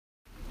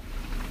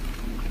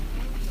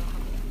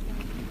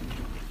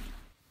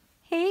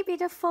Hey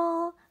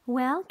beautiful!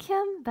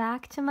 Welcome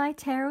back to my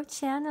tarot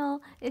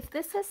channel. If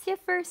this is your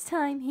first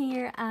time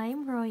here,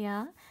 I'm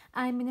Roya.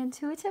 I'm an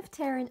intuitive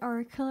tarot and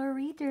oracle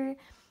reader.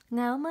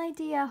 Now my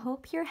dear, I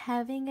hope you're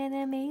having an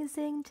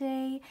amazing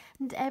day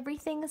and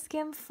everything is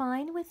going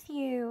fine with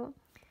you.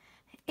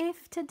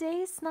 If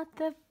today is not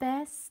the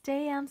best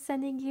day, I'm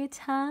sending you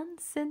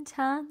tons and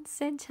tons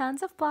and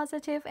tons of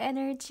positive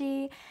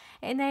energy,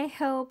 and I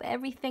hope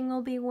everything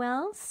will be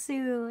well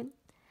soon.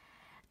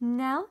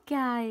 Now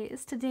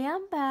guys, today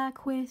I'm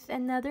back with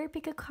another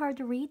pick a card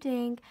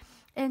reading,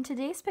 and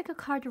today's pick a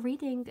card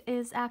reading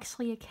is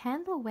actually a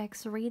candle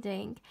wax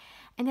reading,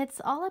 and it's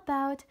all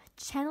about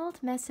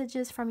channeled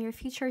messages from your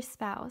future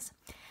spouse.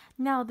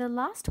 Now the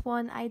last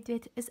one I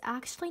did is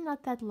actually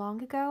not that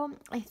long ago.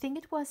 I think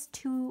it was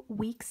 2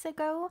 weeks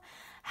ago.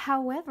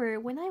 However,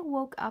 when I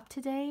woke up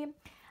today,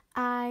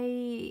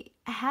 I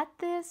had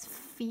this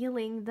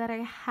feeling that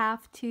I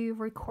have to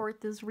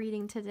record this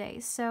reading today.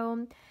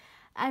 So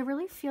I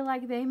really feel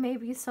like there may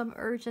be some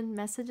urgent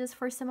messages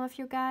for some of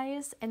you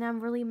guys, and I'm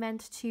really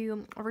meant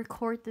to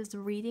record this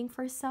reading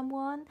for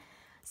someone.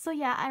 So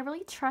yeah, I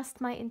really trust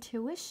my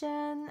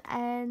intuition,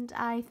 and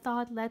I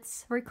thought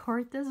let's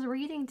record this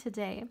reading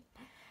today.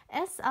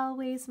 As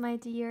always, my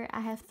dear, I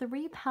have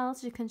 3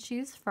 piles you can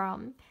choose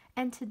from,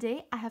 and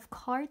today I have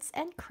cards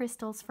and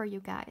crystals for you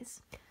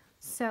guys.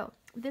 So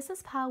this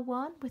is pile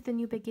 1 with the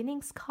new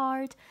beginnings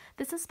card,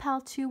 this is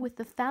pile 2 with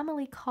the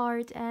family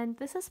card, and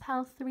this is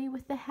pile 3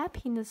 with the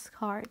happiness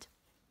card.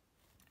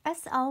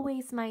 As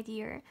always, my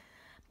dear,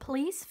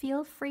 please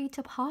feel free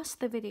to pause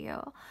the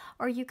video,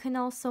 or you can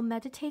also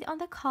meditate on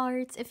the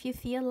cards if you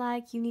feel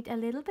like you need a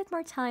little bit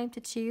more time to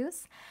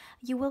choose.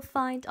 You will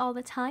find all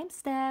the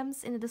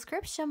timestamps in the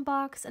description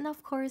box and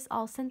of course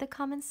also in the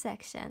comment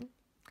section.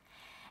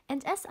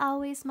 And as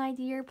always, my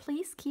dear,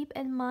 please keep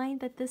in mind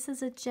that this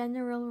is a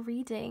general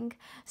reading,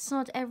 so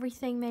not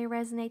everything may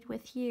resonate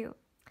with you.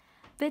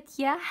 But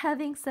yeah,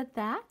 having said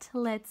that,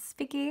 let's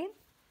begin.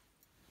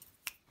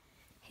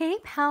 Hey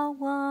pal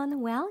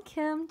 1,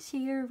 welcome to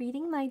your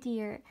reading, my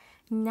dear.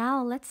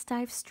 Now let's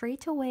dive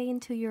straight away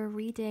into your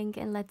reading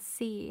and let's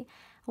see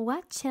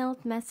what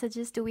channeled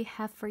messages do we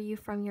have for you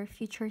from your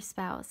future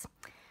spouse.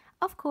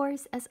 Of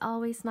course, as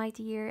always, my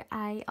dear,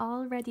 I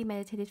already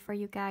meditated for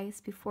you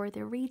guys before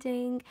the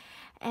reading,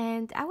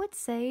 and I would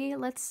say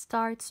let's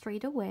start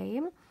straight away.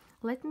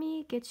 Let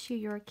me get you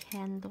your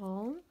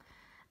candle.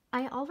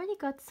 I already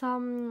got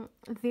some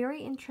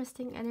very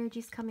interesting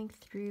energies coming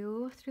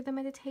through the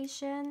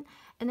meditation,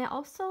 and I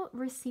also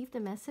received a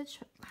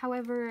message.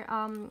 However,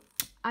 I'm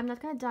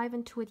not going to dive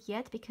into it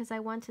yet because I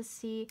want to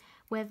see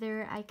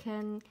whether I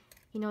can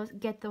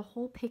get the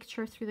whole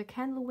picture through the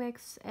candle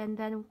wax, and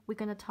then we're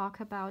gonna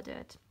talk about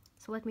it.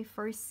 So let me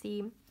first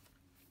see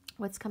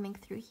what's coming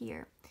through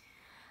here.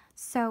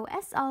 So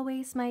as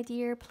always, my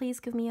dear, please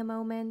give me a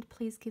moment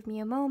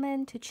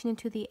to tune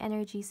into the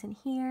energies in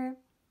here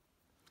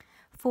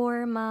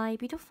for my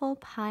beautiful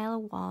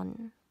pile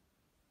 1.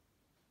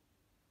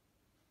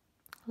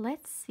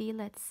 Let's see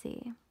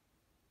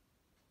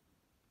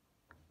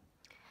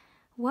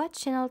what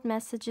channeled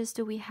messages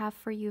do we have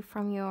for you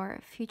from your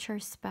future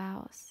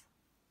spouse.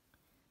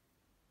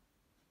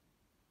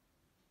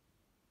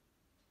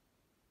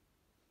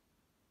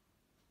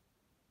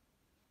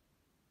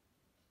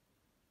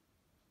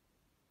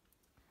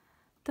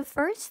 The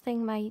first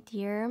thing, my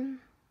dear,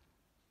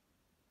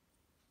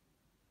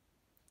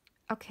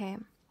 okay.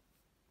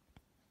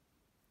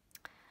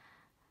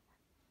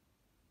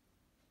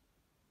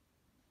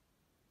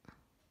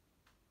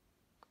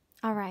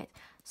 All right,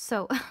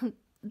 so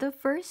the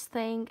first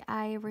thing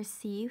I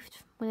received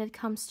when it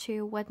comes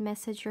to what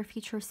message your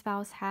future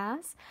spouse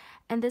has,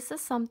 and this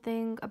is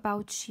something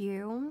about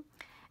you,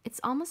 it's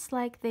almost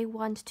like they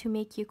want to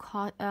make you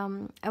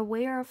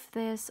aware of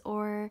this,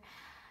 or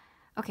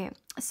okay,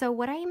 so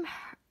what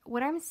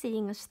I'm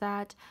seeing is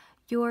that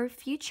your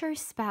future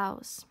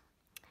spouse,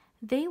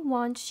 they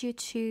want you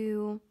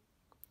to,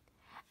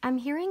 I'm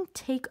hearing,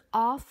 take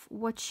off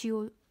what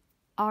you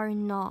are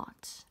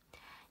not.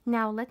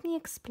 Now let me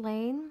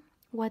explain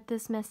what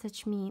this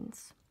message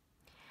means.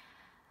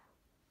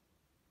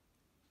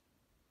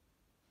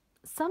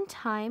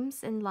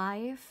 Sometimes in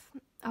life,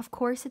 of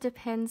course it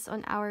depends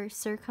on our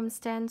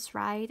circumstance,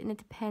 right? And it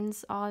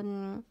depends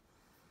on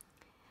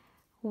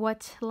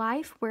what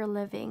life we're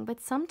living, but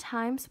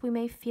sometimes we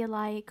may feel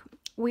like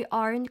we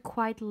aren't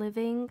quite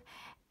living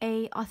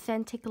a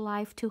authentic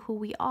life to who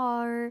we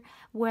are,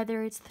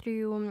 whether it's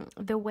through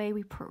the way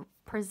we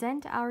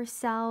present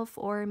ourselves,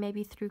 or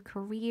maybe through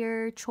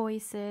career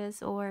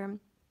choices, or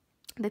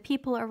the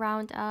people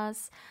around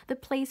us, the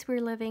place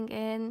we're living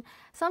in.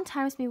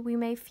 Sometimes we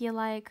may feel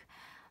like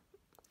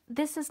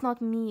this is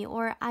not me,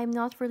 or I'm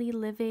not really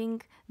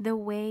living the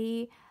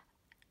way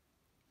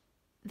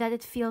that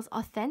it feels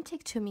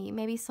authentic to me.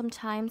 Maybe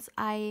sometimes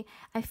I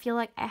feel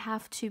like I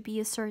have to be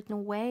a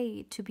certain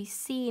way to be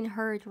seen,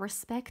 heard,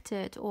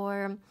 respected,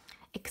 or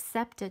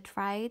accepted,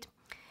 right?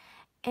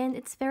 And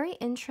it's very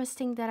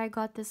interesting that I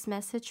got this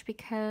message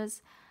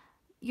because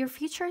your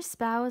future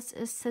spouse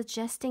is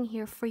suggesting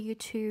here for you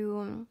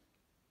to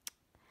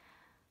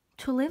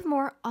to live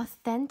more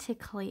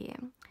authentically.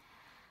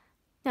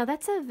 Now,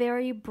 that's a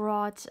very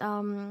broad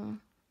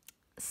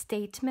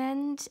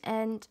statement,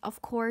 and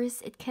of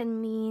course, it can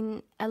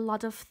mean a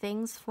lot of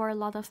things for a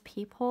lot of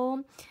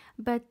people.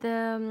 But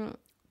the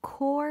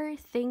core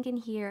thing in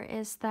here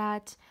is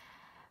that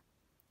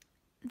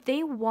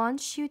they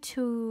want you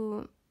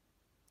to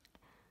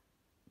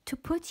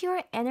put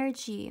your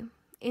energy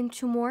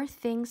into more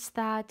things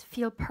that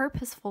feel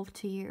purposeful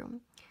to you,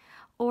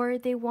 or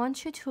they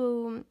want you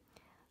to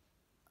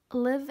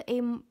live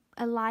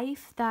a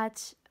life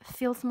that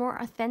feels more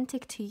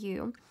authentic to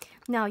you.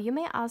 Now, you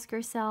may ask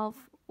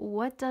yourself,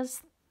 what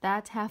does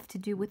that have to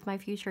do with my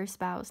future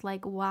spouse?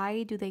 Like,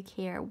 why do they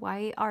care?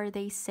 Why are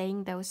they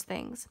saying those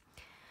things?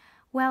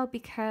 Well,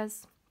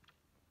 because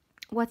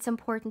what's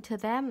important to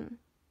them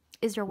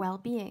is your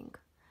well-being.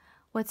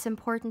 What's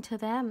important to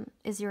them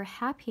is your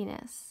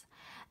happiness.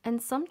 And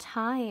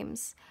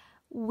sometimes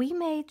we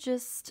may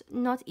just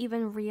not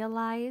even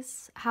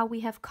realize how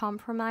we have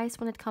compromised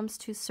when it comes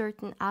to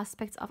certain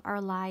aspects of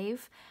our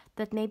life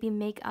that maybe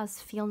make us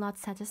feel not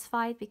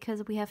satisfied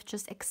because we have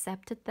just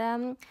accepted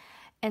them.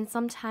 And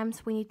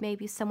sometimes we need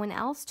maybe someone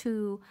else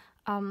to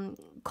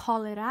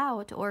call it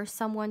out, or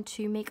someone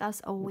to make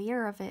us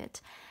aware of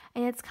it.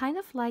 And it's kind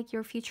of like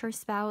your future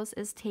spouse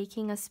is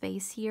taking a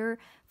space here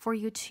for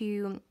you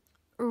to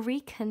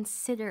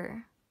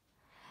reconsider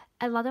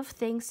a lot of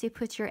things you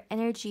put your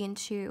energy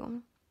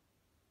into,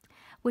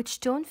 which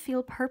don't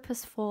feel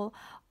purposeful,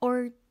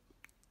 or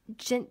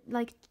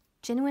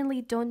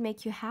genuinely don't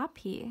make you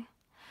happy.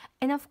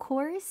 And of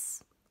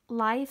course,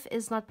 life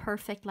is not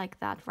perfect like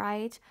that,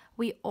 right?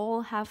 We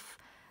all have,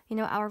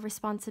 our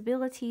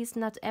responsibilities.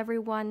 Not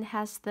everyone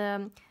has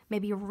the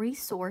maybe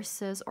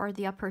resources or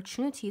the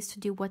opportunities to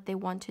do what they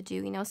want to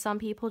do. Some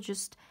people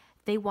just,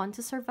 they want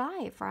to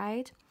survive,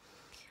 right?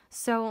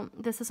 So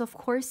this is of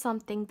course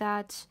something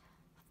that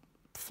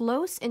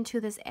flows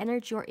into this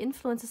energy, or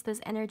influences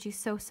this energy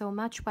so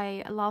much,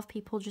 why a lot of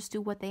people just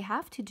do what they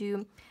have to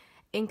do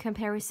in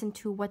comparison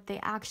to what they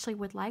actually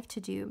would like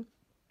to do.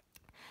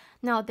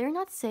 Now, they're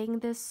not saying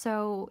this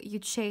so you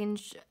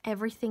change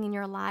everything in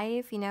your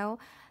life,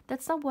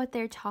 that's not what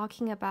they're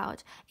talking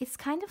about. It's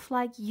kind of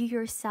like you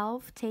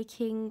yourself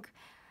taking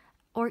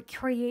or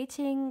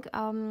creating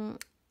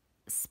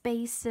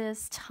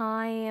spaces,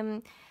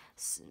 time,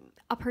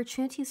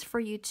 opportunities for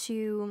you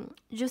to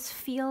just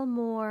feel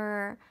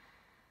more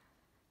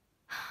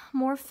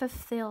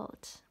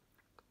fulfilled.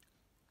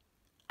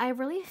 I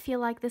really feel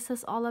like this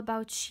is all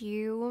about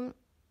you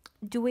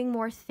doing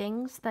more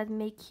things that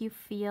make you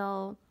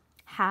feel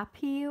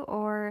happy,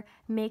 or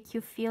make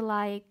you feel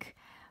like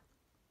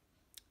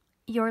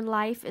your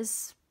life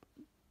is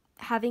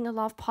having a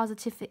lot of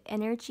positive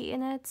energy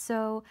in it.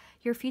 So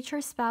your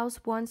future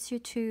spouse wants you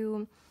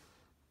to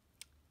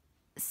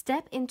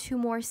step into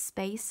more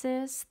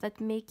spaces that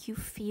make you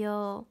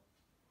feel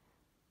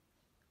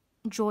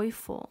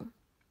joyful.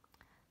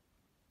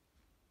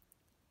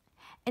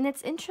 And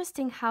it's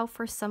interesting how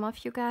for some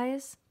of you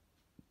guys,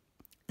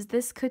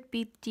 this could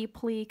be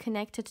deeply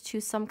connected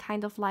to some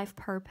kind of life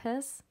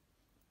purpose.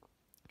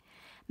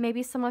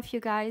 Maybe some of you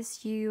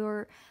guys,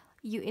 you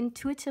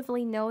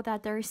intuitively know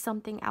that there is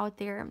something out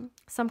there,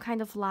 some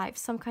kind of life,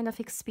 some kind of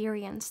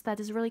experience that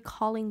is really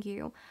calling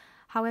you.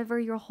 However,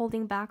 you're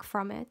holding back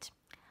from it.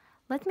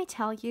 Let me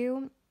tell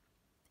you,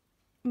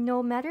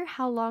 no matter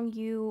how long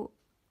you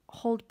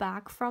hold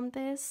back from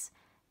this,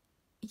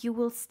 you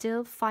will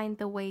still find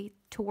the way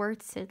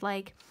towards it.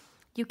 Like,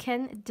 you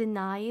can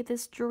deny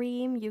this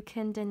dream, you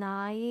can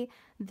deny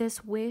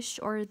this wish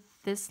or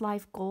this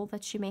life goal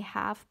that you may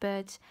have,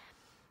 but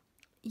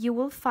you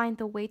will find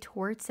the way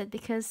towards it,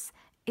 because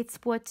it's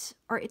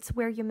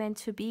where you're meant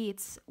to be.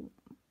 It's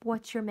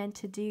what you're meant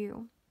to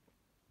do.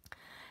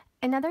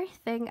 Another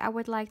thing I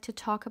would like to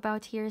talk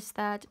about here is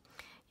that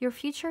your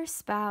future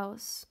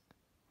spouse,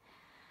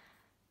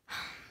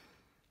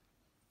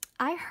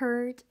 I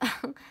heard,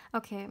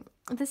 okay,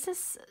 this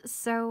is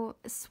so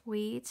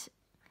sweet.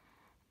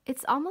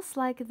 It's almost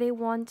like they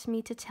want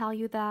me to tell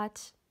you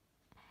that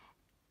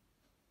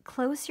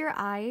close your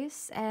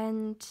eyes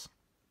and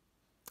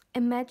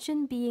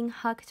imagine being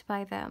hugged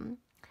by them.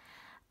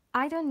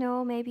 I don't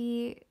know,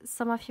 maybe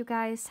some of you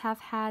guys have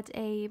had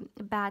a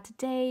bad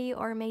day,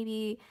 or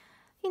maybe,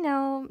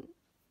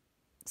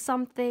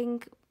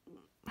 something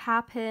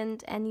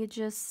happened and you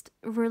just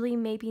really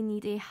maybe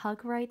need a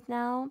hug right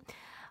now.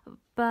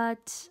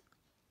 But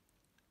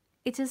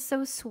it is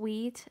so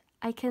sweet.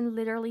 I can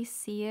literally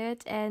see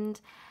it, and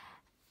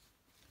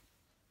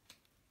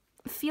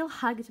feel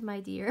hugged, my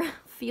dear.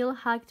 Feel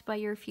hugged by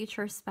your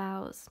future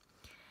spouse.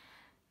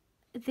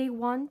 They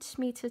want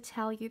me to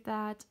tell you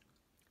that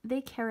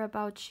they care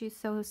about you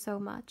so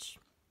much.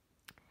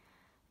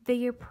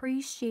 They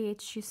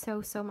appreciate you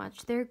so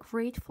much. They're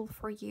grateful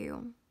for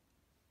you.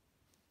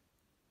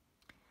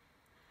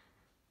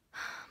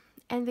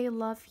 And they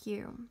love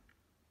you.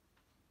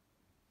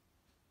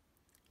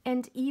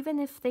 And even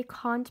if they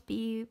can't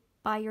be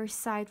by your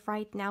side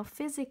right now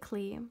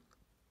physically,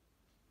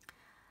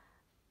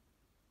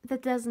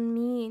 that doesn't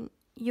mean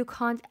you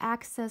can't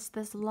access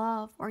this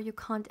love, or you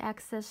can't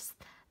access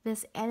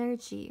this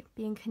energy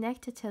being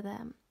connected to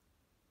them.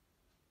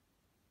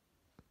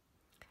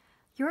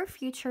 Your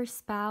future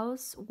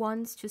spouse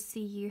wants to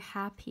see you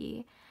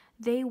happy.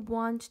 They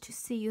want to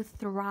see you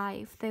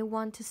thrive. They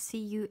want to see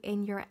you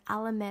in your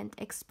element,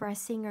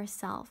 expressing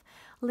yourself,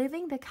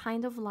 living the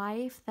kind of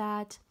life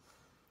that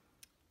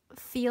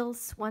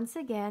feels, once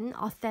again,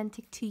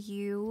 authentic to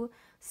you,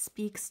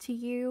 speaks to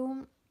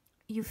you.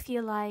 You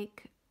feel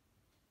like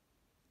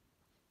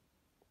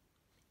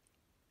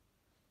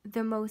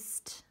the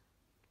most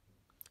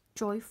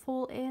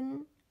joyful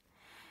in.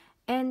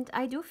 And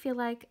I do feel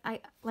like I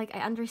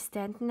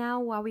understand now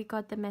why we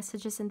got the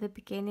messages in the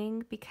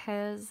beginning,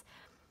 because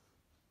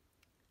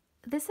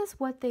this is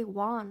what they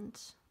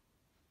want.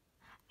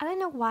 I don't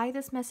know why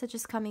this message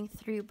is coming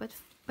through,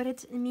 but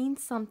it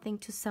means something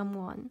to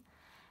someone.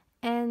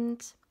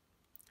 And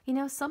you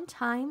know,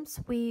 sometimes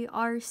we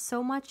are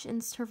so much in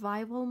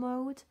survival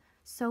mode,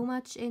 so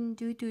much in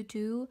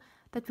do,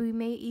 that we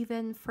may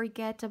even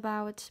forget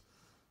about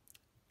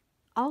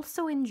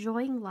also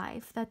enjoying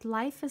life. That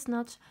life is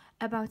not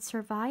about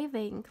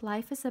surviving,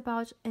 life is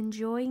about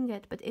enjoying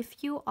it. But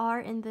if you are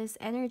in this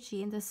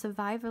energy, in the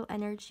survival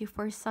energy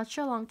for such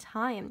a long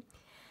time,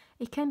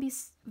 it can be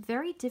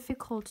very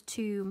difficult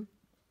to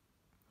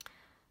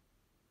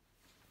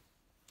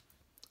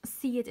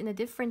see it in a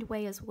different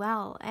way as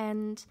well.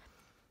 And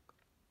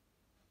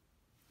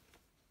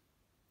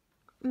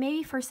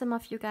maybe for some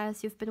of you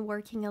guys, you've been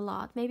working a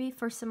lot. Maybe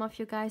for some of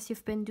you guys,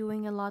 you've been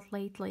doing a lot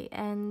lately.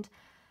 And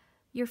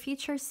your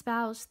future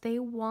spouse, they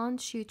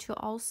want you to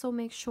also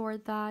make sure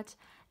that,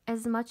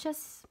 as much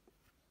as,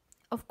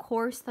 of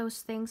course, those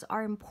things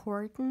are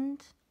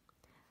important,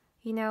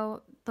 you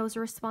know, those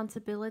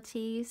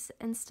responsibilities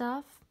and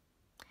stuff,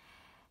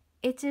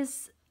 it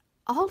is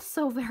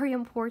also very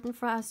important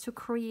for us to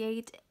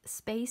create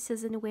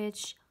spaces in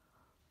which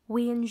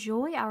we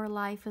enjoy our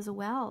life as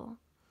well.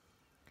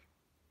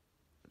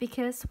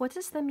 Because what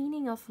is the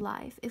meaning of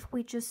life if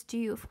we just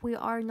do, if we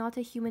are not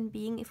a human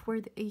being, if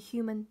we're a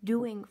human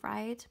doing,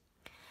 right?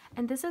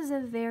 And this is a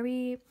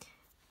very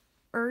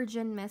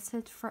urgent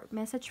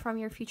message from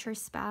your future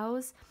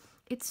spouse.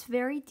 It's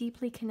very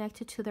deeply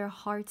connected to their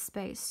heart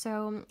space.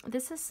 So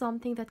this is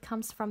something that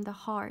comes from the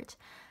heart.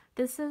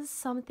 This is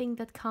something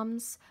that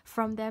comes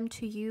from them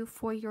to you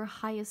for your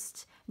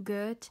highest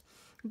good.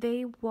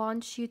 They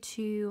want you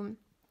to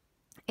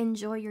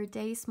enjoy your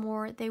days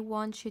more. They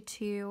want you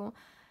to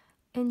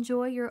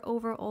enjoy your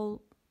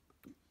overall,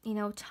 you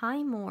know,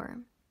 time more.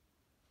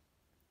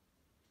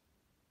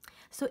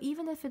 So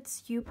even if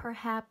it's you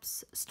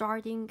perhaps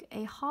starting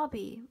a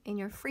hobby in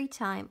your free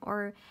time,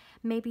 or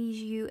maybe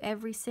you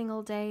every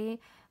single day,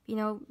 you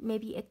know,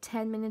 maybe a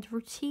 10-minute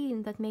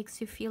routine that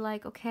makes you feel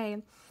like, okay,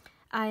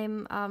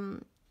 I'm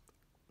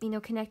you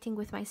know, connecting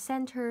with my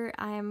center,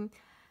 I'm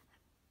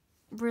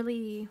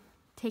really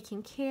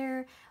taking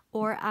care,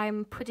 or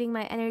I'm putting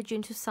my energy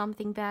into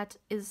something that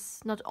is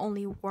not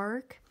only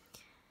work.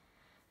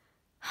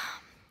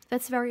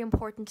 That's very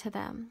important to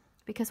them,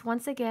 because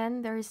once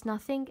again, there is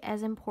nothing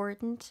as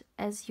important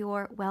as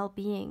your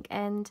well-being.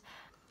 And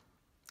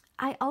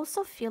I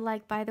also feel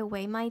like, by the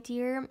way, my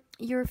dear,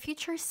 your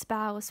future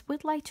spouse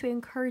would like to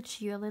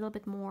encourage you a little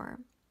bit more.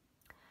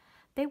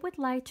 They would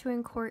like to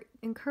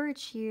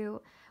encourage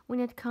you when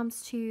it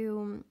comes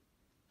to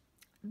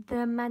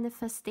the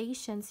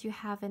manifestations you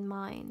have in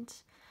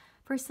mind.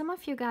 For some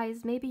of you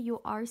guys, maybe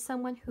you are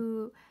someone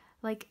who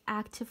like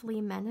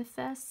actively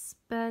manifests,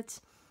 but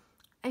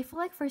I feel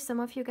like for some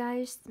of you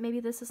guys, maybe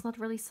this is not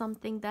really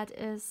something that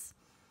is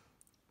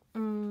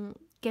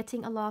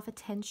getting a lot of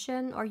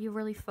attention, or you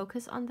really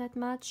focus on that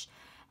much.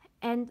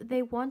 And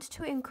they want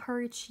to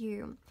encourage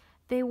you.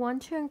 They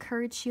want to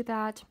encourage you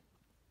that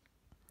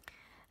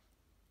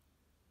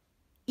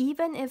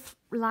even if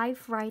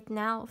life right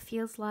now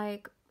feels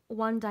like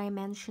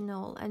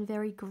one-dimensional and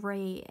very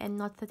gray and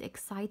not that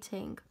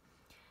exciting,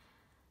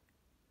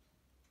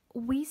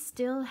 we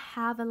still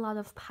have a lot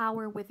of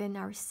power within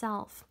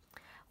ourselves.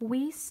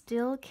 We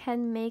still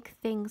can make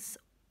things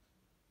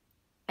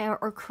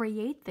or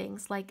create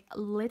things, like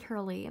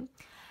literally.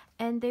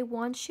 And they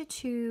want you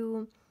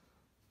to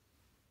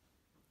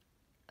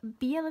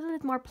be a little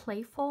bit more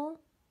playful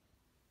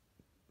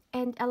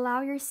and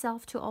allow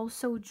yourself to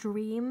also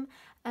dream,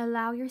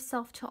 allow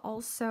yourself to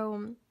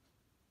also,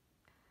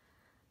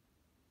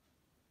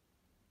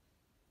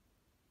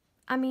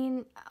 I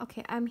mean,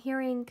 okay, I'm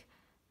hearing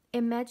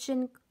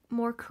imagine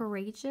more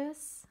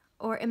courageous,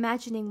 or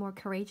imagining more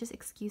courageous,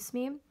 excuse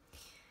me.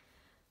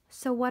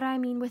 So what I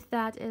mean with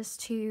that is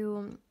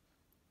to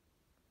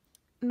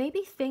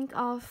maybe think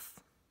of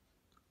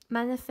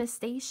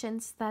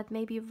manifestations that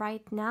maybe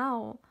right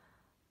now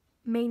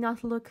may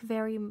not look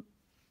very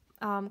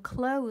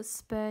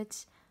close,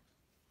 but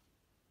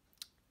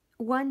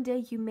one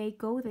day you may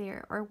go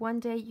there, or one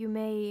day you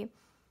may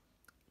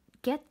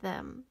get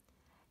them.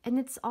 And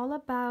it's all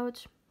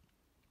about,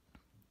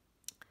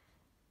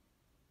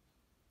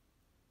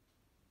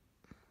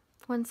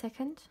 one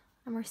second,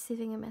 I'm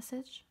receiving a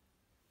message.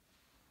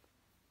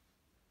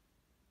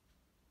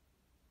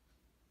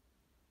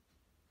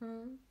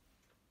 Hmm.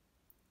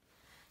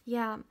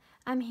 Yeah,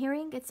 I'm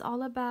hearing it's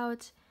all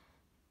about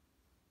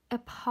a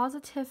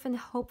positive and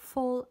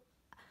hopeful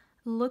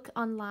look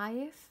on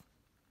life.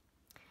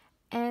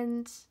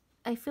 And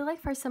I feel like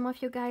for some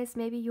of you guys,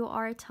 maybe you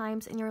are at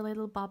times in your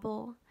little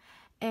bubble,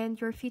 and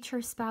your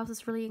future spouse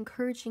is really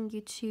encouraging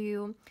you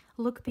to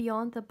look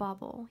beyond the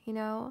bubble, you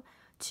know,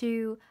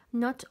 to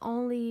not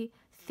only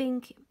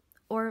think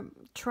or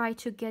try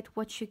to get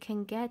what you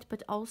can get,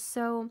 but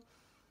also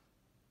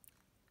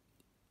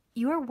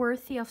you're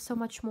worthy of so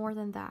much more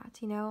than that,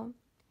 you know?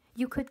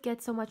 You could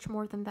get so much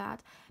more than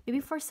that.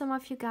 Maybe for some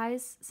of you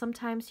guys,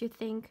 sometimes you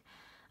think,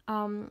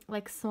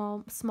 like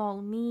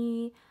small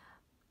me,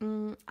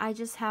 I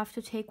just have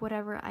to take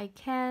whatever I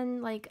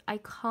can, like I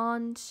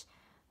can't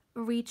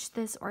reach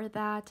this or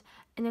that.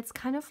 And it's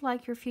kind of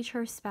like your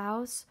future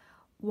spouse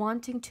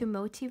wanting to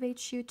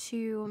motivate you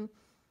to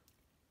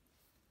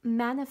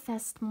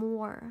manifest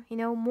more, you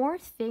know, more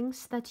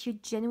things that you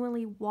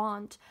genuinely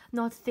want,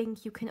 not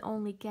think you can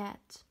only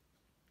get.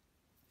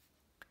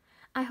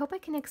 I hope I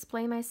can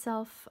explain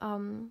myself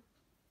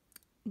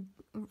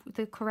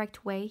the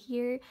correct way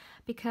here,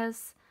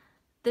 because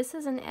this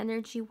is an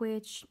energy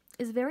which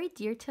is very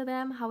dear to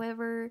them.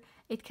 However,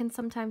 it can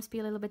sometimes be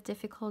a little bit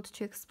difficult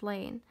to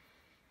explain.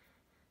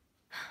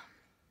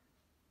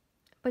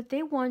 But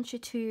they want you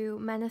to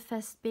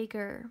manifest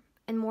bigger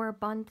and more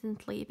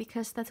abundantly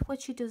because that's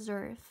what you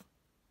deserve.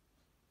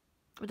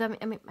 But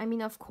I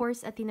mean, of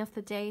course, at the end of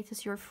the day, it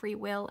is your free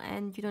will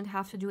and you don't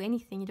have to do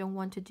anything you don't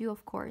want to do,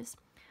 of course.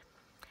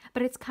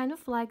 But it's kind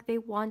of like they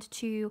want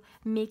to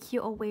make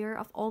you aware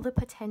of all the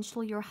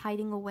potential you're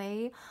hiding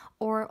away,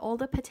 or all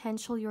the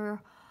potential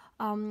you're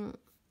um,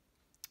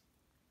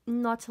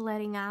 not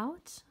letting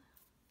out.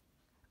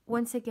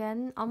 Once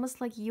again,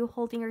 almost like you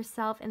holding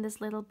yourself in this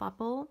little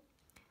bubble.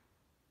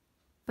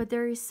 But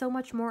there is so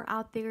much more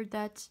out there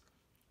that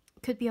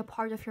could be a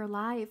part of your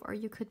life or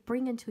you could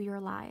bring into your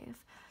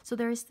life. So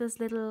there's this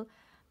little,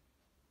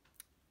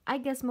 I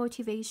guess,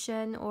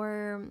 motivation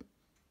or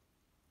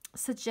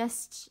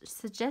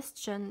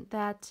suggestion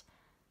that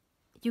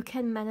you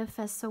can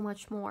manifest so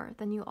much more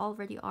than you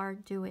already are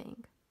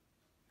doing.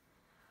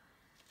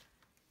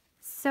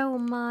 So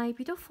my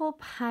beautiful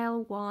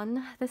pile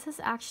one, this is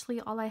actually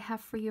all I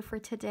have for you for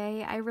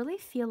today. I really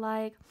feel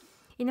like,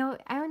 you know,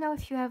 I don't know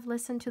if you have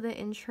listened to the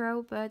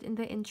intro, but in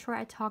the intro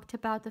I talked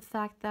about the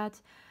fact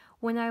that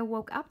when I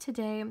woke up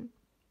today,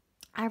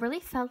 I really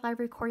felt like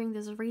recording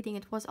this reading.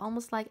 It was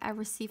almost like I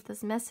received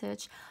this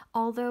message.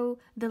 Although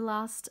the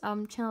last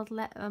channeled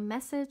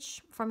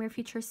message from your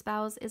future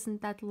spouse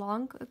isn't that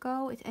long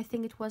ago, I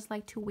think it was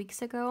like 2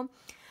 weeks ago.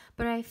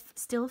 But I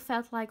still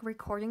felt like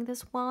recording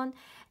this one.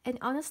 And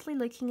honestly,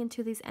 looking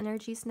into these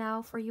energies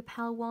now for you,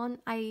 Pal One,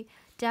 I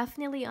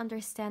definitely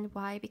understand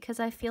why. Because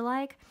I feel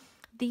like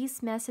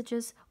these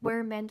messages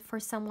were meant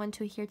for someone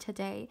to hear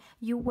today.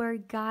 You were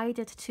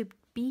guided to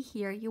be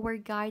here. You were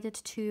guided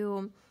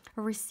to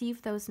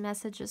receive those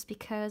messages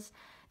because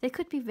they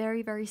could be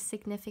very, very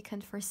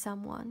significant for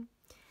someone.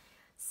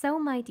 So,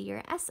 my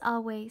dear, as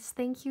always,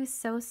 thank you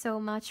so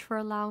much for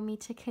allowing me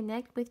to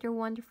connect with your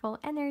wonderful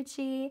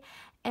energy.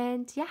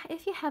 And yeah,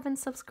 if you haven't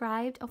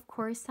subscribed, of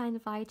course, I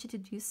invite you to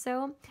do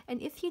so.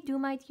 And if you do,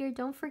 my dear,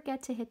 don't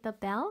forget to hit the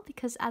bell,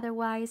 because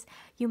otherwise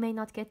you may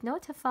not get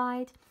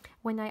notified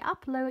when I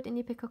upload an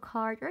Epic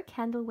card or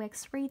candle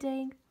wax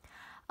reading.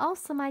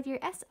 Also, my dear,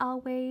 as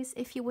always,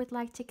 if you would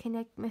like to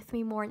connect with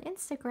me more on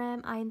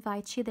Instagram, I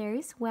invite you there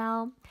as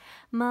well.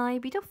 My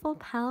beautiful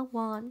pal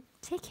one,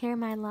 take care,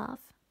 my love.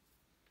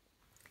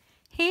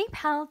 Hey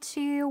pal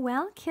 2,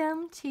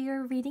 welcome to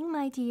your reading,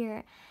 my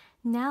dear.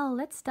 Now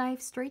let's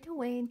dive straight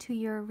away into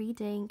your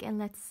reading and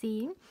let's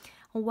see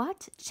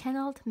what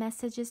channeled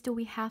messages do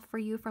we have for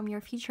you from your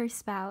future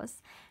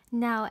spouse.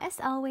 Now, as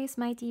always,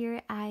 my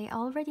dear, I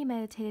already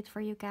meditated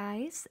for you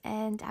guys,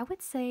 and I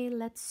would say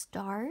let's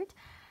start.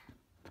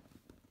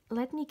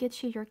 Let me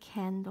get you your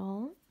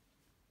candle.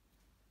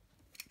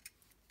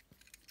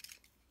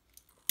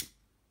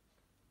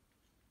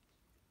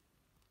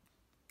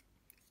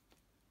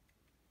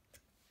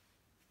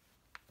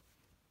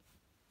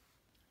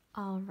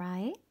 All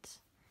right.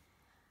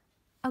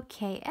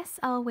 Okay, as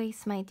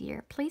always, my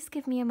dear, please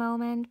give me a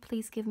moment.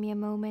 Please give me a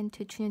moment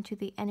to tune into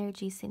the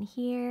energies in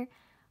here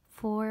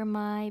for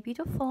my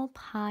beautiful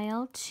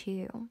pile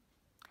 2.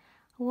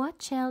 What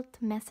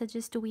chilled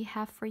messages do we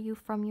have for you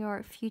from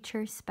your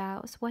future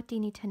spouse? What do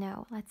you need to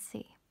know? Let's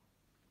see.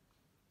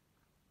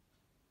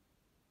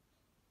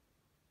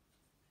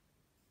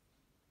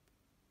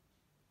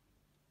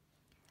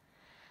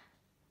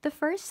 The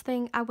first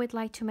thing I would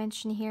like to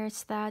mention here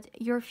is that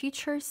your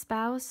future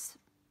spouse,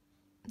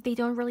 they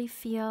don't really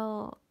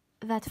feel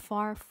that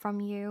far from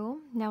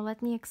you. Now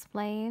let me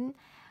explain.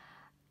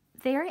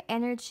 Their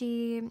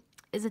energy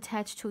is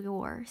attached to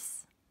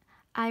yours.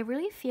 I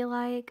really feel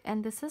like,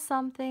 and this is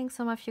something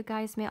some of you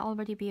guys may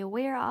already be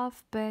aware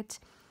of, but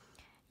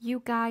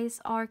you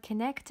guys are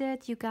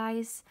connected. You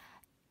guys,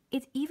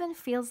 it even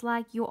feels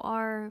like you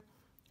are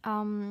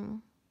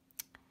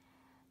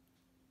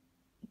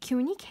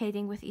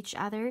communicating with each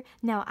other.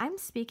 Now I'm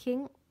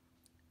speaking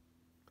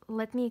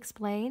let me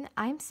explain.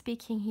 I'm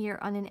speaking here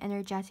on an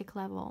energetic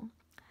level.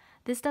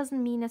 This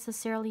doesn't mean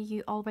necessarily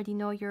you already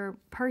know your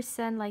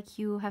person, like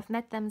you have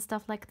met them,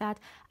 stuff like that.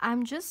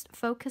 I'm just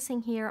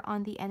focusing here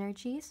on the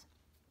energies.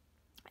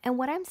 And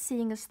what I'm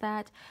seeing is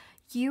that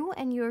you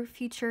and your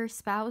future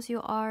spouse,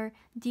 you are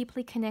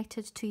deeply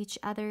connected to each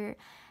other.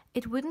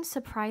 It wouldn't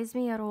surprise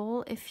me at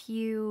all if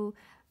you,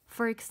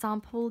 for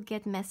example,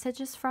 get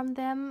messages from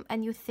them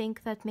and you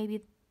think that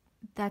maybe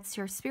that's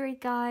your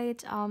spirit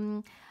guide,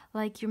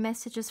 like your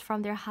messages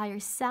from their higher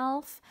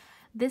self.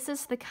 This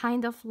is the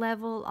kind of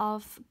level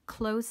of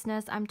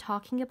closeness I'm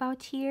talking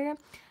about here.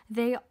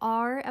 They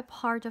are a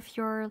part of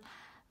your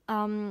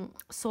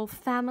soul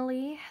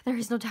family. There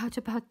is no doubt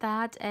about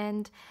that.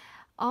 And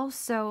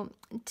also,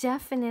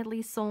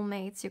 definitely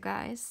soulmates, you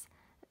guys.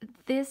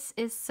 This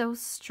is so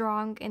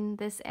strong in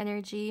this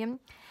energy.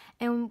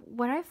 And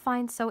what I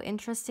find so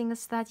interesting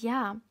is that,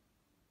 yeah.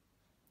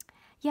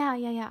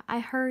 I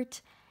heard,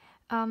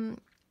 um,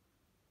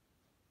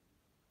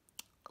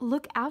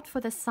 look out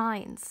for the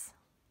signs.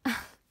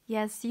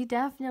 Yes, you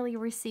definitely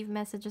receive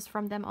messages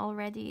from them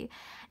already.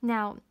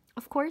 Now,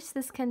 of course,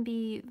 this can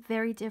be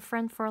very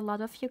different for a lot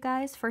of you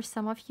guys. For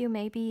some of you,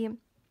 maybe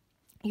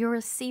you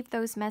receive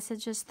those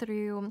messages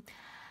through,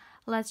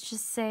 let's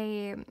just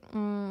say,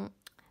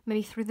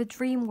 maybe through the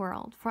dream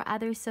world. For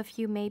others of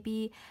you,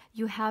 maybe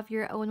you have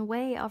your own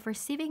way of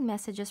receiving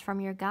messages from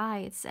your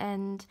guides.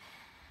 And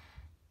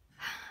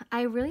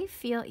I really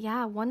feel,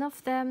 yeah, one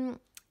of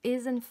them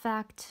is in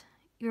fact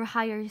your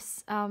higher,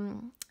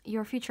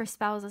 your future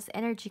spouse's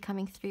energy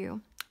coming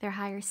through, their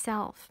higher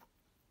self.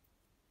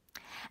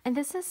 And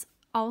this is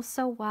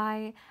also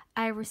why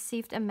I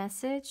received a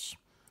message,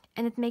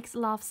 and it makes a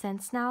lot of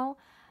sense now,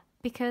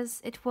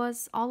 because it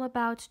was all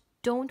about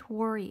don't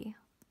worry.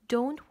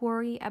 Don't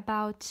worry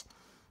about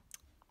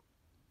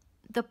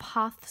the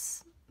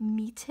paths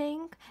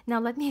meeting. Now,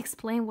 let me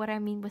explain what I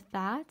mean with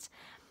that.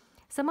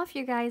 Some of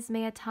you guys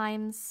may at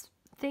times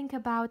think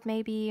about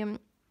maybe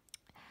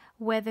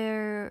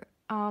whether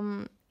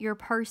your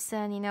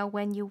person,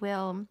 when you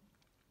will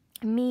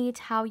meet,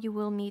 how you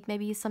will meet.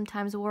 Maybe you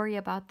sometimes worry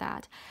about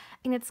that.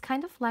 And it's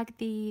kind of like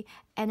the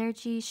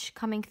energy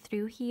coming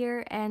through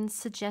here and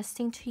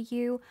suggesting to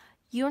you,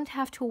 you don't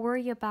have to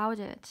worry about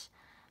it.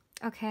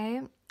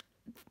 Okay?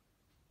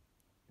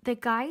 The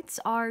guides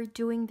are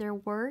doing their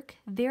work.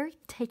 They're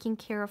taking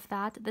care of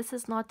that. This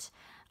is not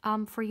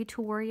for you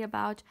to worry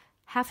about.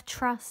 Have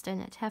trust in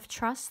it. Have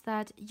trust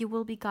that you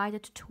will be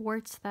guided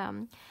towards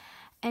them.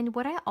 And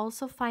what I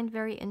also find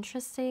very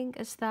interesting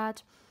is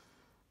that,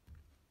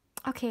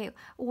 okay,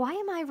 why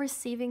am I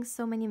receiving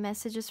so many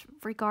messages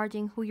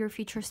regarding who your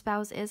future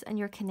spouse is and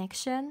your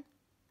connection?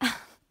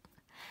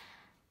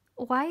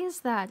 Why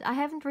is that? I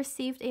haven't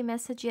received a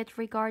message yet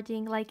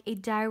regarding like a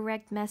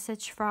direct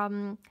message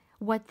from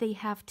what they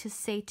have to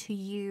say to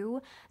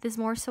you. This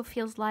more so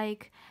feels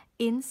like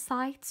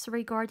insights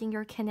regarding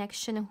your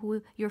connection and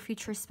who your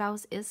future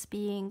spouse is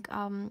being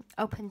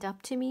opened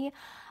up to me.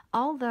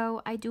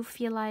 Although I do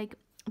feel like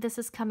this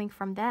is coming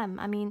from them.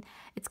 I mean,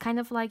 it's kind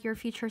of like your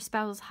future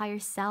spouse's higher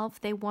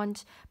self. They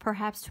want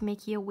perhaps to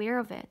make you aware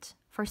of it.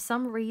 For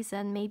some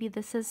reason, maybe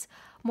this is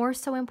more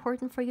so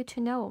important for you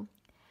to know.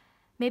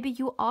 Maybe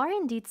you are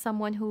indeed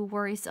someone who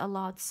worries a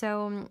lot.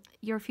 So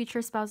your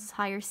future spouse's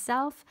higher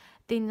self,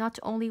 they not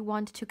only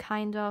want to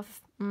kind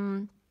of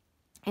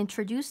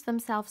introduce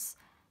themselves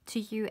to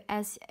you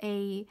as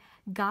a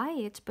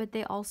guide, but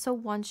they also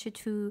want you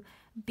to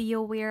be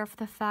aware of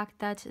the fact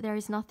that there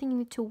is nothing you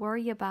need to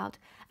worry about.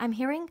 I'm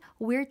hearing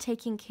we're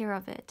taking care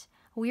of it.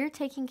 We're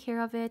taking care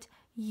of it.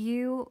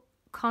 You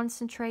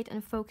concentrate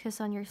and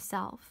focus on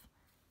yourself.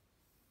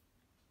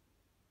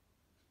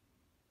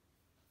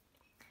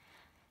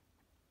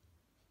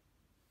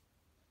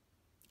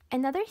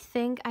 Another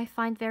thing I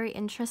find very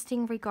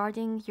interesting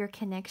regarding your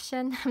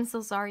connection, I'm so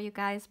sorry, you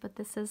guys, but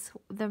this is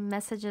the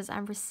messages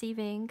I'm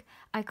receiving.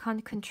 I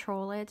can't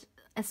control it,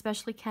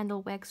 especially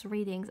candle wax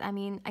readings. I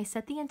mean, I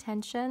set the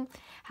intention.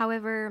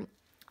 However,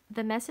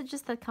 the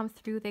messages that come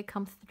through, they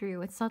come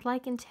through. It's not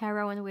like in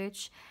tarot in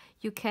which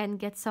you can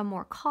get some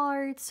more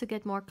cards to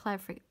get more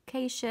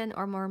clarification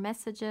or more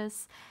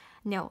messages.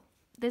 No,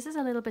 this is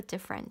a little bit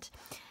different.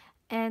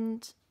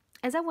 And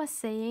as I was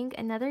saying,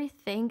 another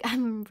thing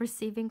I'm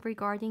receiving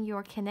regarding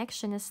your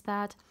connection is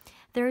that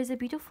there is a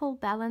beautiful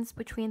balance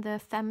between the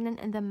feminine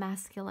and the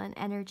masculine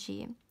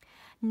energy.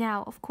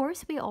 Now, of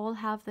course, we all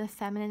have the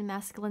feminine and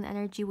masculine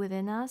energy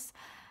within us.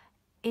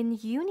 In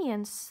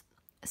unions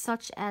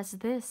such as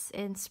this,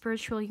 in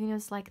spiritual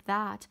unions like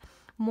that,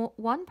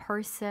 one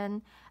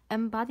person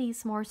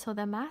embodies more so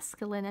the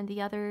masculine and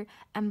the other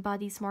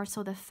embodies more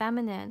so the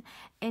feminine.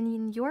 And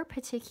in your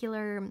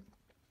particular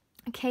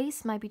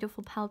case, my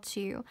beautiful pal,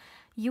 too,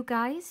 you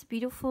guys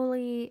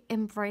beautifully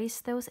embrace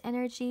those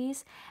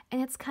energies,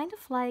 and it's kind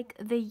of like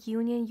the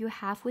union you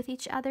have with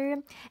each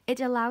other.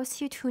 It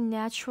allows you to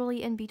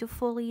naturally and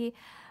beautifully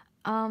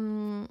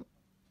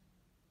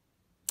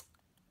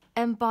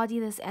embody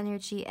this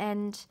energy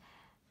and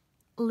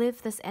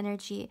live this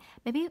energy.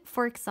 Maybe,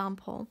 for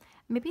example,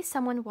 maybe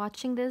someone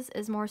watching this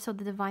is more so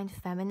the divine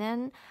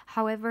feminine.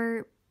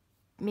 However,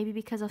 maybe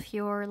because of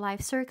your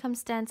life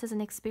circumstances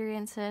and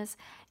experiences,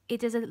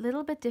 it is a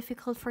little bit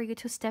difficult for you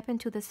to step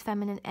into this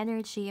feminine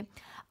energy,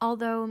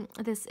 although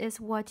this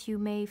is what you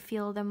may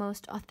feel the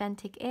most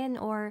authentic in,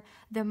 or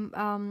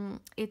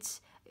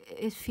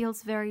it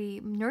feels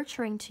very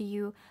nurturing to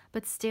you,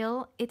 but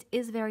still it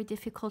is very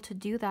difficult to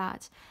do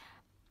that.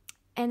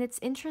 And it's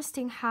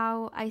interesting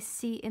how I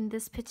see in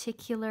this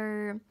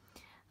particular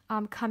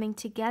coming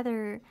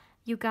together,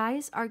 you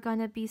guys are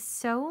gonna be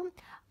so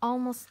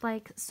almost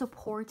like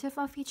supportive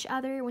of each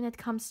other when it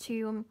comes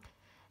to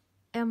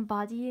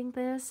embodying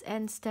this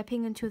and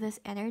stepping into this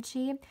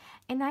energy.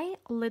 And I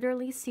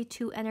literally see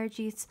two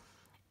energies,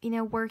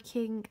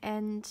 working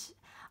and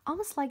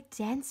almost like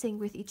dancing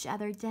with each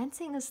other.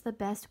 Dancing is the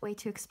best way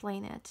to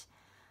explain it.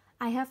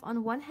 I have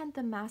on one hand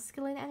the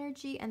masculine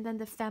energy and then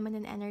the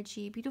feminine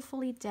energy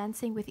beautifully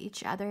dancing with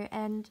each other.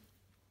 And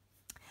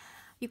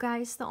you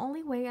guys, the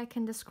only way I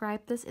can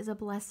describe this is a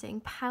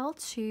blessing. Pile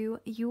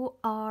 2, you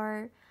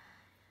are,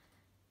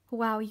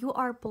 wow, you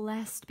are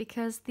blessed,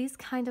 because these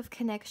kind of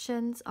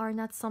connections are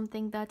not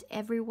something that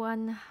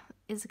everyone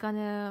is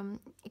gonna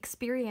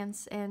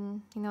experience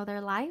in,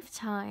 their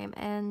lifetime.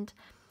 And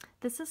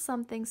this is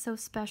something so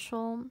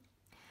special.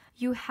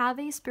 You have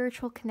a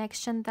spiritual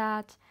connection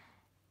that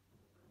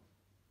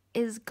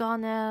is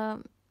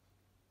gonna,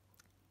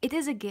 it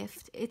is a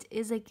gift. It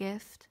is a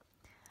gift.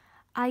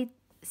 I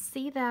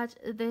see that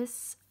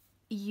this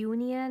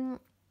union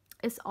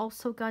is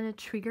also gonna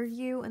trigger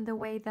you in the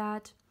way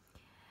that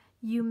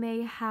you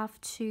may have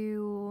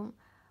to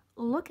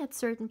look at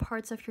certain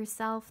parts of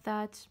yourself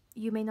that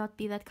you may not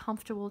be that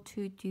comfortable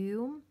to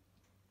do.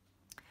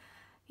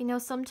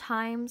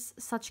 Sometimes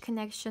such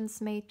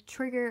connections may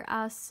trigger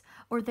us,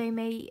 or they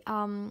may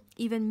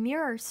even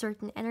mirror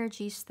certain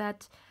energies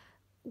that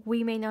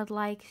we may not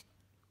like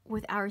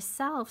with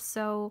ourselves.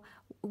 So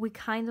we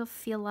kind of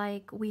feel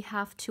like we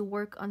have to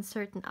work on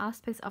certain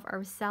aspects of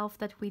ourselves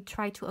that we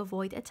try to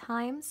avoid at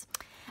times.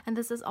 And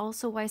this is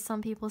also why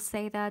some people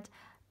say that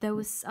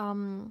those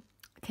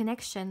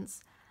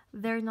connections,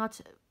 they're not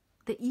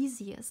the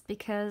easiest,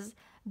 because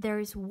there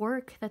is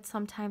work that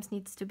sometimes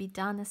needs to be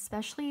done,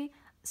 especially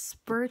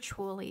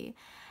spiritually.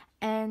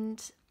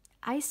 And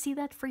I see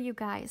that for you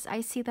guys.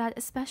 I see that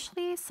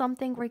especially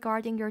something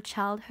regarding your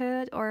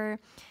childhood, or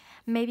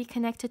maybe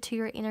connected to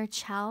your inner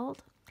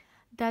child,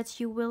 that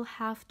you will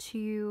have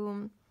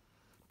to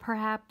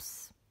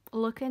perhaps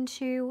look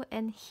into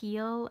and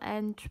heal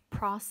and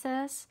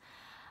process.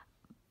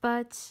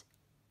 But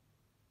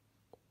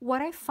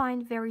what I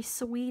find very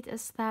sweet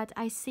is that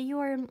I see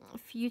your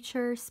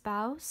future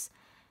spouse.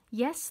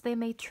 Yes, they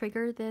may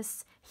trigger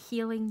this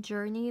healing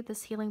journey,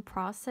 this healing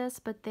process,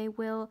 but they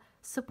will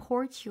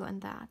support you in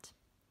that.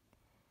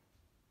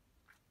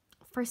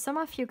 For some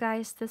of you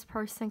guys, this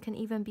person can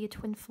even be a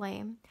twin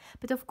flame.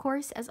 But of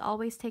course, as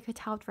always, take it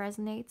how it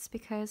resonates,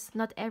 because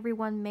not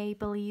everyone may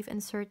believe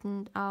in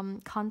certain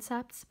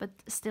concepts, but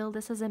still,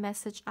 this is a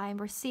message I'm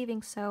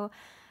receiving, so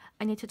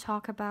I need to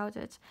talk about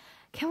it.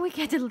 Can we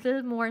get a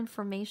little more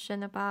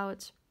information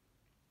about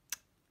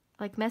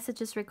like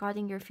messages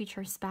regarding your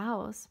future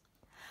spouse?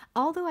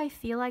 Although I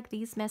feel like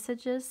these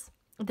messages,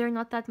 they're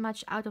not that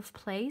much out of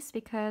place,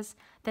 because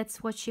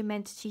that's what you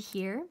meant to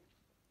hear.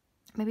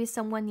 Maybe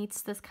someone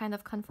needs this kind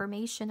of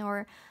confirmation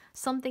or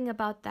something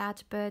about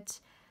that, but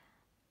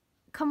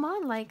come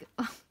on, like,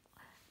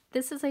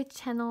 this is a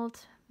channeled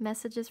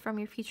messages from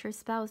your future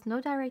spouse,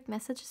 no direct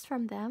messages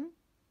from them.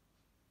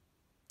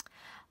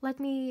 Let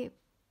me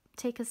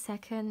take a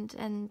second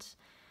and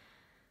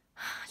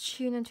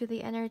tune into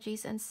the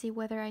energies and see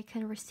whether I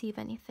can receive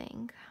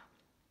anything.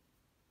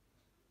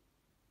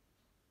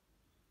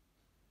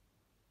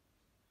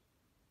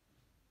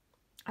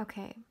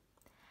 Okay.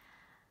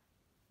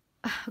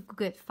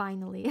 Good,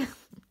 finally.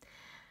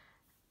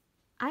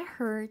 I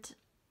heard,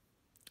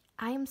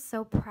 I am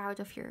so proud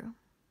of you.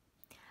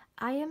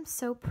 I am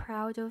so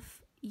proud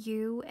of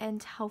you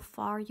and how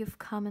far you've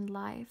come in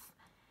life.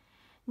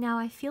 Now,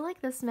 I feel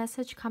like this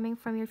message coming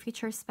from your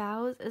future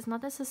spouse is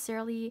not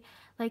necessarily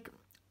like,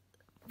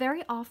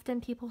 very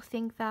often people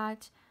think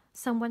that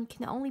someone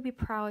can only be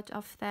proud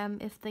of them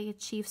if they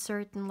achieve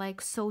certain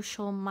like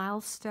social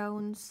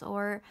milestones,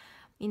 or,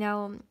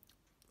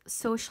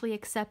 socially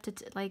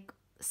accepted like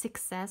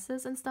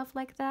successes and stuff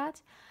like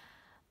that.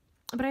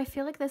 But I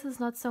feel like this is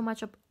not so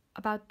much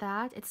about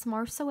that. It's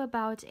more so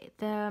about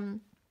the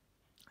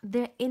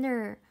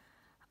inner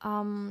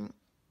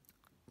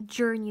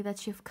journey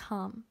that you've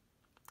come.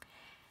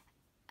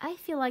 I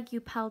feel like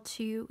you, pal,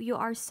 too, you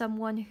are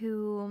someone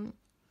who,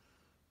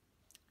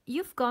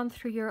 you've gone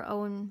through your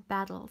own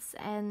battles,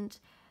 and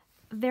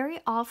very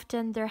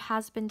often there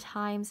has been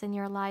times in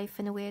your life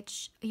in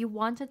which you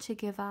wanted to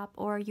give up,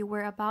 or you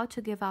were about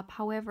to give up.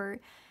 However,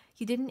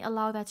 you didn't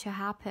allow that to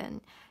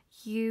happen.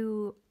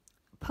 You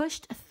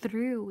pushed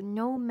through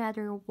no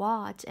matter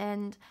what,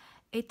 and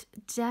it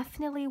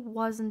definitely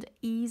wasn't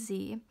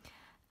easy.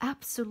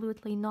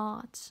 Absolutely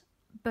not.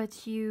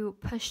 but you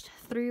pushed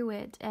through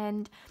it.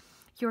 And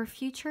your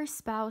future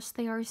spouse,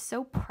 they are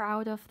so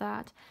proud of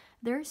that.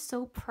 They're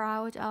so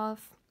proud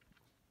of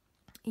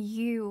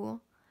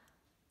you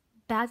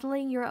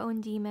battling your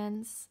own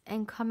demons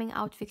and coming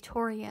out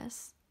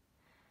victorious.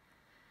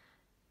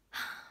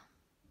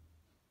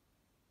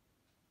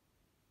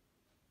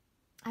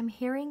 I'm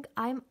hearing,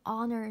 I'm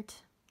honored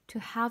to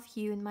have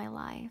you in my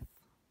life.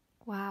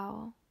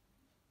 Wow.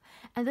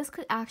 And this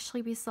could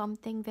actually be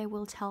something they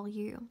will tell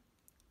you.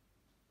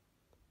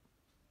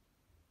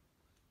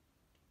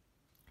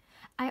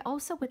 I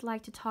also would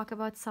like to talk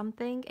about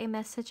something, a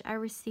message I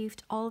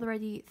received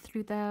already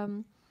through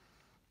the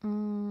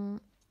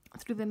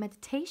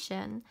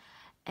meditation,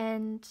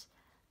 and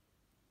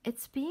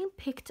it's being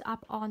picked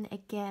up on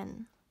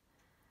again.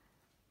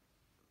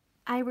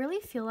 I really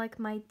feel like,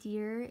 my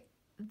dear,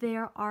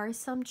 there are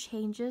some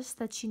changes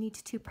that you need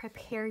to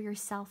prepare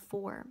yourself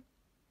for.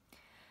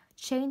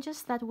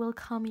 Changes that will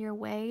come your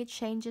way,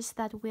 changes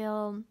that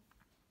will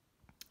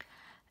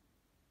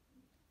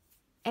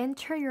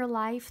enter your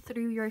life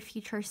through your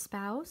future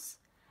spouse.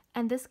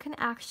 And this can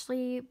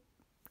actually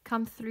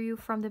come through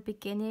from the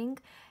beginning.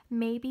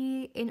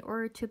 Maybe in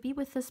order to be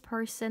with this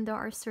person, there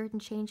are certain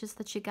changes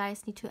that you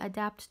guys need to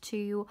adapt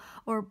to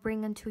or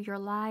bring into your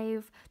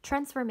life,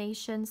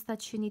 transformations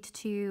that you need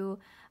to,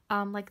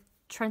 like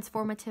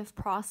transformative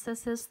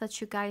processes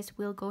that you guys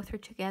will go through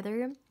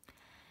together.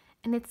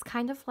 And it's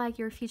kind of like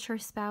your future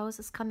spouse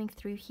is coming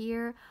through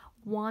here,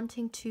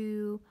 wanting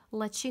to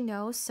let you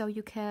know so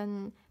you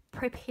can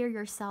prepare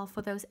yourself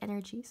for those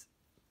energies.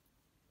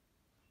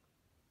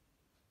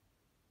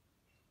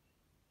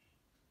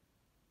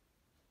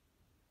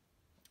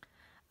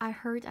 I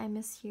heard I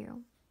miss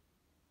you.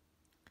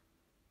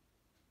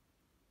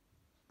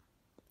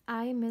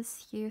 I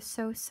miss you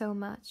so, so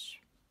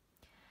much.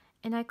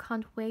 And I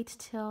can't wait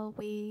till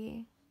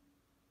we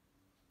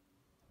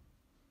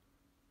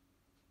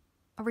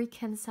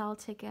reconcile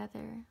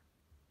together.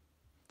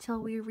 Till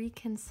we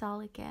reconcile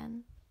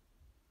again.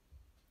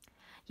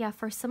 Yeah,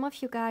 for some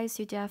of you guys,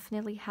 you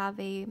definitely have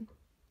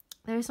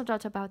there's no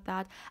doubt about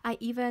that. I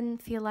even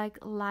feel like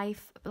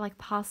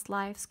past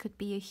lives could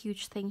be a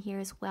huge thing here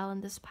as well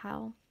in this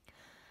pile.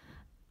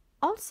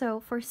 Also,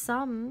 for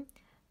some,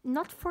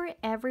 not for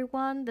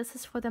everyone, this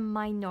is for the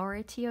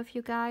minority of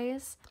you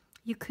guys.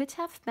 You could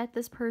have met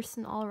this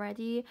person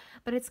already,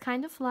 but it's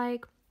kind of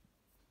like,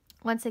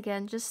 once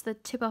again, just the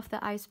tip of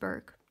the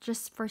iceberg,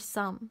 just for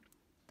some.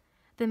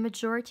 The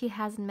majority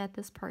hasn't met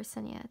this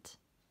person yet.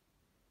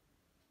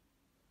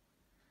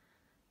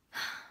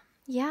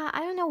 Yeah, I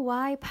don't know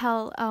why,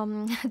 pal,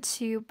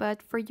 too,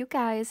 but for you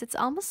guys, it's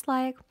almost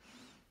like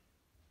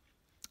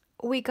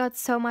we got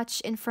so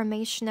much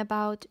information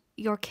about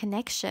your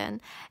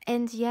connection.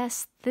 And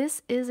yes,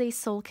 this is a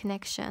soul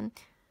connection.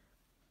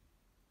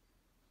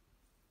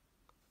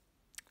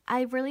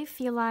 I really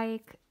feel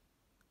like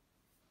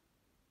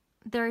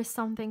there is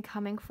something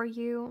coming for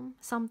you,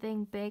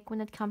 something big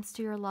when it comes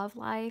to your love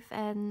life,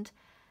 and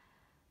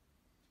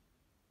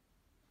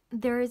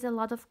there is a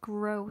lot of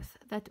growth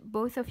that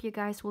both of you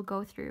guys will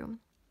go through.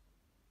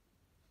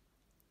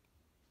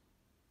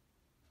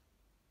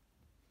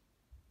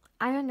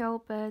 I don't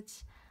know,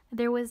 but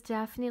there was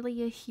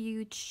definitely a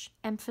huge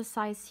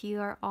emphasis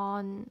here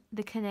on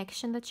the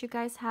connection that you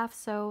guys have.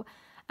 So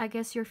I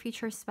guess your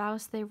future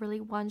spouse, they really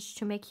want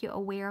to make you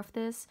aware of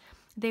this.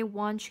 They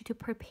want you to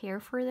prepare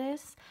for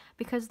this,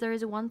 because there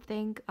is one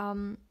thing,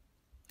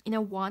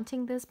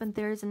 wanting this, but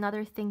there is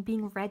another thing,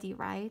 being ready,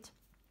 right?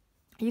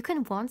 You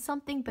can want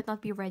something but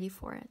not be ready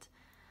for it.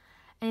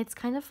 And it's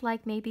kind of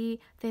like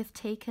maybe they've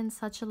taken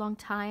such a long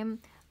time,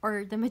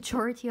 or the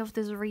majority of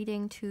this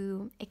reading,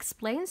 to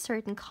explain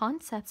certain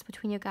concepts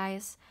between you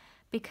guys,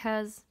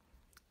 because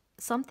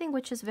something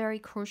which is very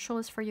crucial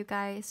is for you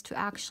guys to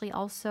actually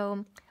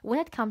also, when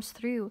it comes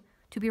through,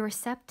 to be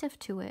receptive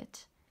to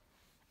it.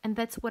 And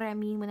that's what I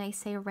mean when I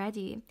say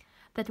ready.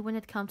 That when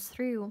it comes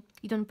through,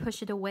 you don't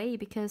push it away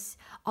because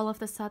all of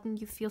a sudden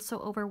you feel so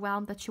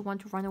overwhelmed that you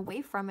want to run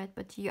away from it,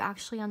 but you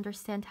actually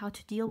understand how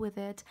to deal with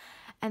it.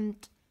 And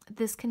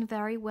this can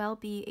very well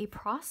be a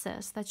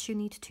process that you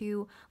need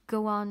to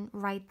go on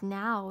right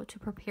now to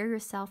prepare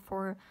yourself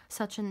for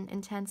such an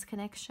intense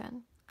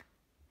connection.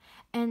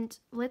 And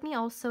let me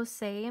also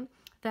say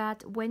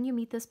that when you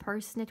meet this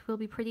person, it will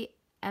be pretty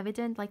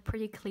evident, like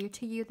pretty clear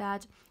to you,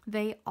 that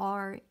they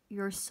are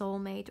your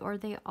soulmate, or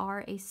they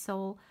are a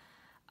soul,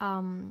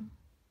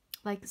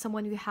 like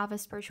someone you have a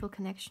spiritual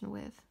connection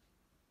with.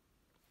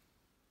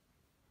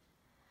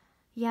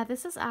 Yeah,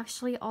 this is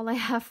actually all I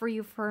have for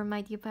you for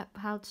my deep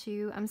how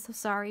to. I'm so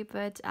sorry,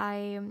 but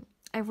I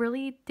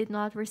really did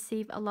not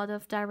receive a lot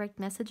of direct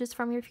messages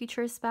from your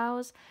future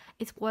spouse.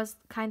 It was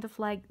kind of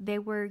like they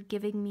were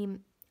giving me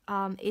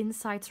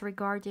insights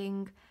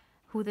regarding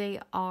who they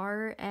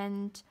are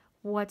and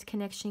what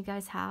connection you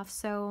guys have.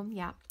 So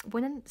yeah,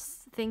 when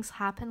things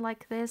happen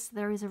like this,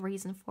 there is a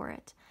reason for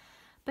it.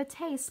 But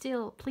hey,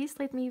 still, please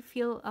let me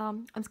feel,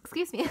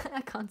 excuse me,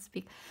 I can't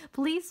speak.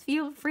 Please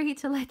feel free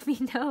to let me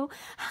know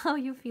how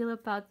you feel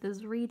about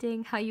this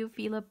reading, how you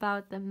feel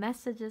about the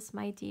messages,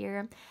 my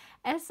dear.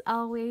 As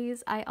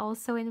always, I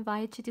also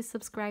invite you to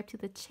subscribe to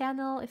the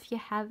channel if you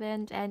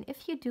haven't. And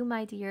if you do,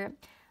 my dear,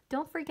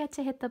 don't forget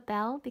to hit the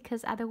bell,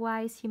 because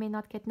otherwise you may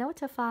not get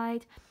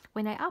notified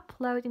when I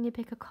upload and you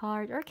pick a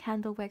card or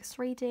candle wax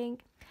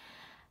reading.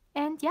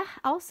 And yeah,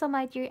 also,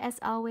 my dear, as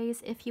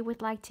always, if you would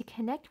like to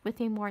connect with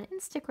me more on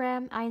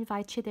Instagram, I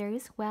invite you there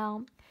as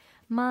well.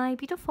 My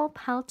beautiful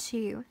pal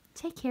 2,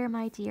 take care,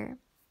 my dear.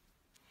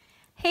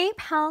 Hey,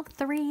 pal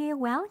 3,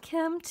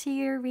 welcome to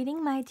your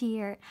reading, my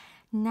dear.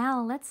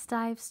 Now let's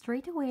dive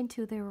straight away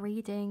into the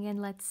reading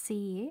and let's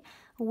see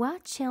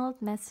what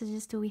chilled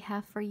messages do we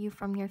have for you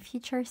from your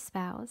future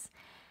spouse.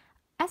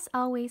 As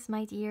always,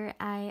 my dear,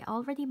 I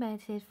already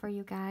meditated for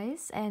you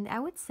guys, and I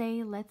would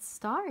say let's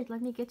start.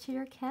 Let me get you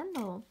your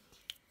candle.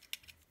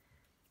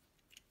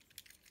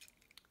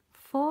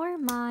 For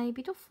my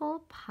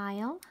beautiful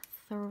pile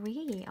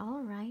 3.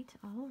 All right,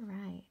 all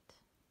right.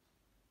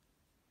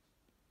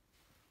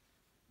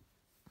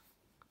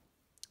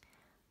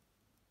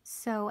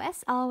 So,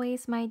 as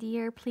always, my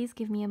dear, please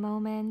give me a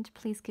moment.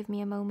 Please give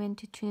me a moment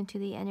to tune into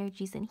the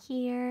energies in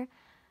here.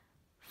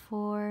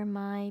 For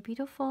my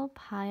beautiful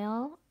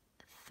pile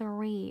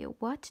 3,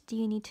 what do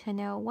you need to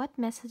know? What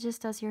messages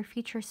does your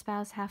future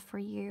spouse have for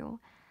you?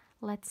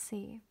 Let's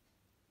see.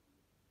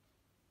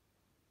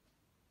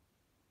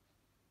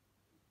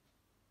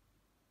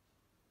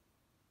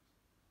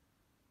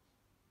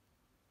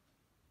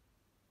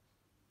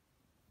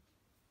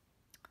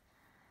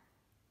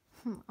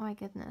 Oh my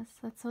goodness,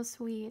 that's so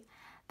sweet.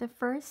 The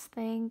first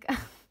thing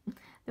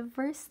the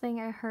first thing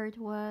I heard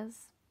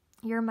was,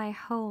 "You're my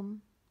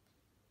home."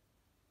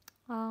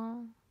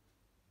 Oh.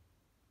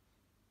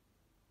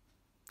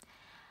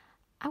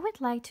 I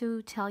would like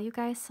to tell you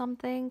guys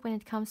something when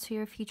it comes to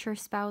your future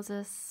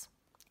spouse's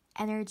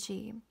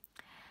energy.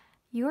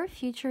 Your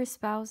future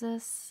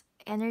spouse's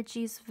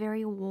energy is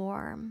very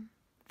warm,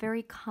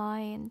 very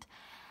kind.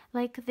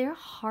 Like their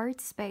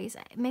heart space,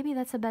 maybe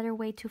that's a better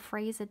way to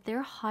phrase it.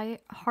 Their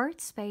heart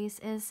space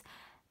is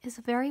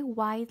very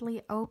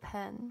widely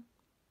open.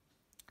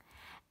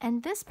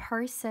 And this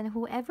person,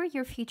 whoever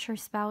your future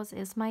spouse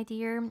is, my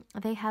dear,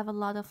 they have a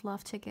lot of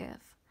love to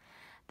give.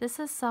 This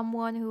is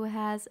someone who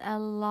has a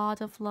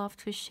lot of love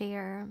to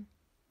share.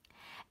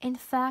 In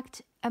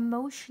fact,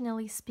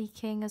 emotionally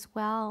speaking as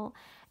well,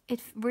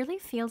 it really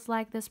feels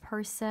like this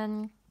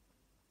person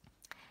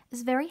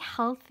is very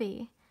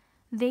healthy.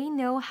 They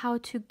know how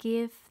to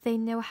give, they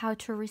know how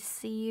to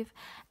receive,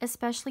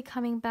 especially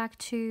coming back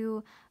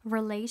to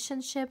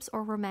relationships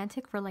or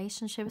romantic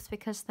relationships,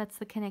 because that's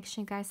the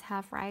connection you guys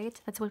have,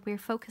 right? That's what we're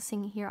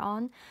focusing here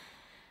on.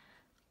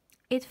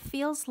 It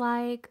feels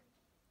like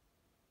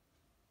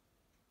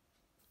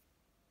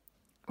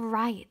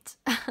right.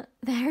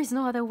 There's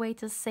no other way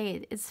to say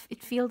it.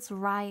 It feels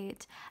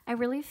right. I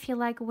really feel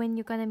like when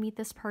you're gonna meet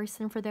this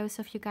person, for those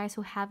of you guys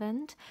who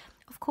haven't,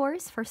 of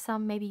course, for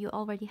some maybe you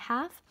already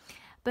have,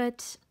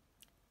 but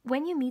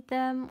when you meet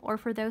them, or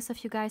for those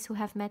of you guys who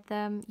have met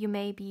them, you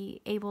may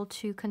be able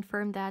to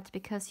confirm that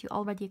because you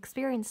already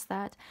experienced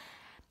that.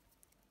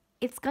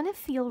 It's gonna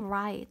feel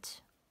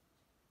right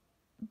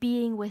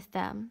being with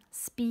them,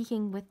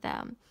 speaking with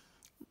them,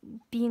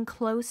 being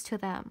close to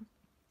them.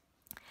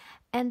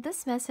 And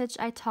this message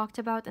I talked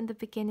about in the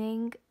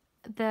beginning,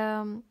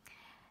 the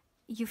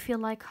you feel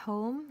like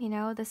home, you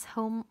know, this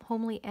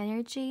homely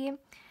energy.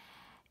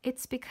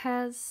 It's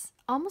because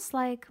almost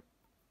like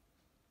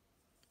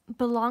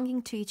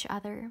belonging to each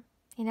other.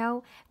 You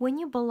know, when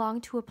you belong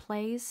to a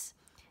place,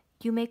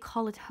 you may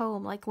call it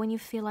home, like when you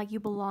feel like you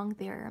belong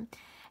there.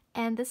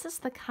 And this is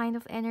the kind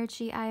of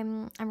energy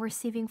I'm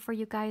receiving for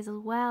you guys as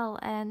well.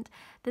 And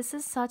this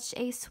is such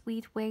a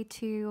sweet way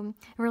to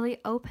really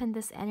open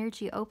this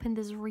energy, open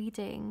this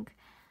reading.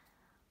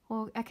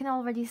 Well, I can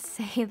already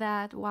say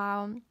that.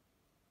 Wow.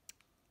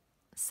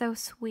 So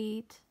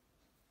sweet.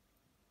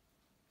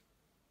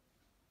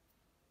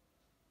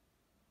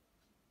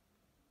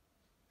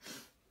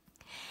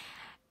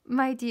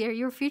 My dear,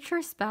 your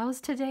future spouse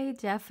today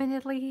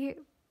definitely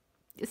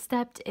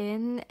stepped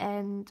in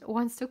and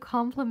wants to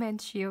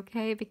compliment you,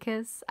 okay?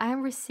 Because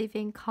I'm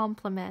receiving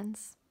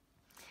compliments.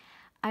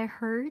 I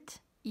heard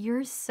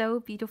you're so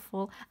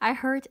beautiful. I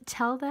heard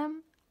tell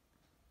them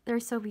they're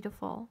so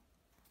beautiful.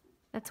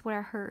 That's what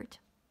I heard.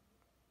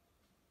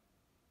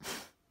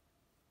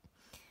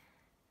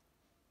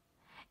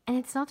 And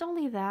it's not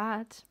only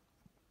that.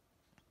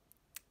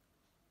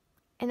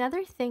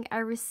 Another thing I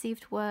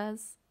received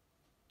was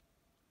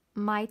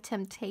my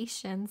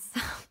temptations.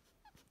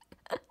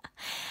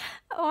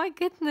 Oh my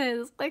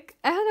goodness. Like,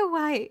 I don't know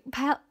why.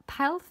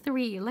 Pile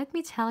 3, let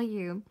me tell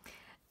you.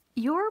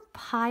 Your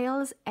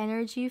pile's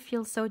energy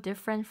feels so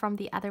different from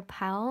the other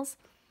piles.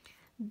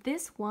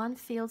 This one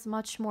feels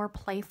much more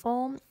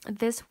playful.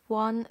 This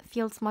one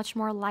feels much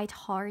more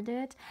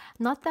lighthearted.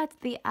 Not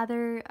that the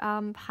other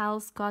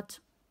piles got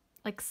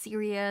like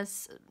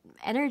serious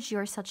energy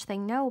or such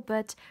thing, no,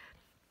 but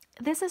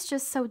this is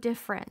just so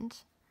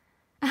different.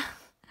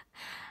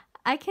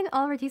 I can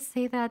already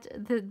say that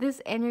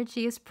this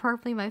energy is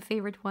probably my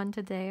favorite one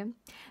today.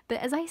 But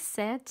as I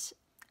said,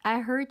 I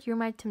heard you're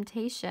my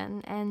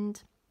temptation,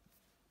 and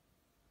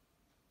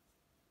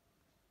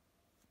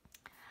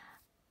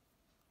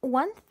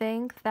one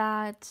thing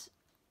that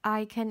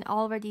I can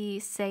already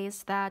say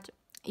is that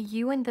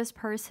you and this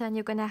person,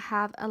 you're gonna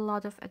have a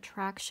lot of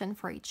attraction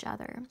for each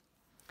other.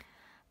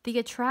 The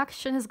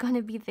attraction is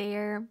gonna be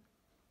there,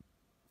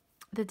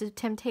 the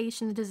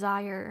temptation, the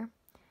desire,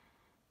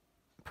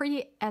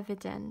 pretty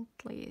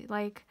evidently.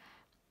 Like,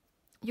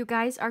 you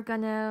guys are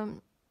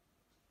gonna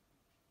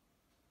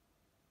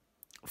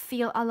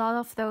feel a lot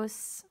of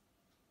those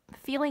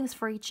feelings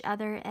for each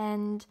other,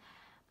 and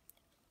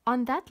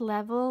on that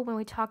level, when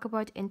we talk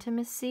about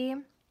intimacy,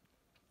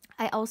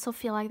 I also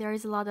feel like there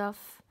is a lot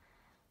of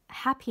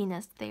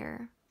happiness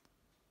there.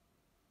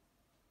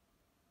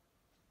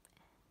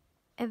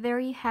 A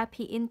very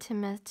happy,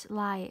 intimate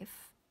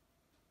life.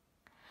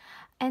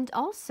 And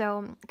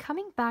also,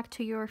 coming back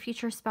to your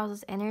future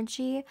spouse's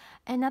energy,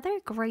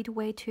 another great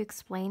way to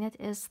explain it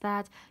is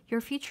that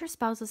your future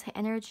spouse's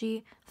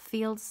energy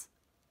feels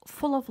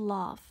full of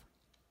love.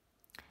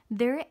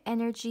 Their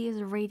energy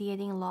is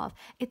radiating love.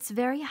 It's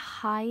very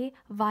high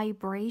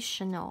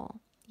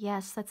vibrational.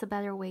 Yes, that's a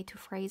better way to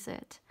phrase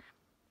it.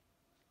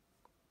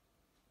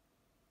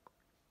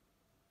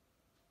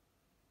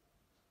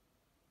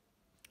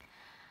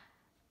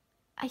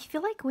 I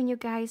feel like when you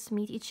guys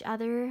meet each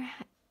other,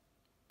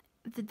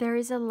 there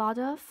is a lot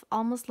of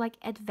almost like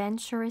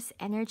adventurous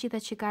energy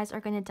that you guys are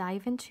going to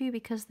dive into,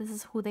 because this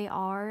is who they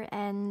are,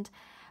 and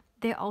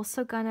they're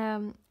also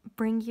gonna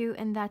bring you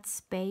in that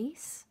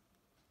space.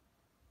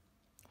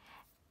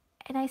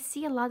 And I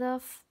see a lot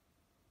of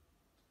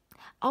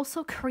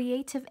also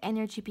creative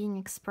energy being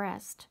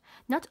expressed,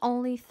 not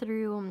only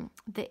through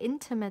the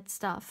intimate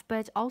stuff,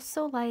 but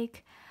also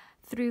like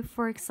through,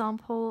 for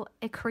example,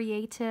 a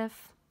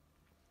creative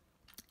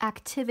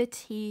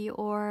activity,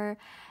 or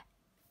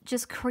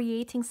just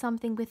creating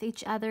something with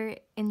each other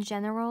in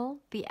general,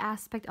 the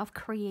aspect of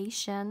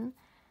creation.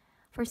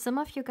 For some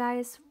of you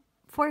guys,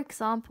 for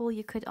example,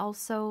 you could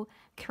also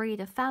create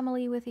a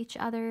family with each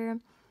other.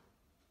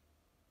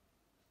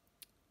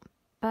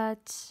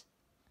 But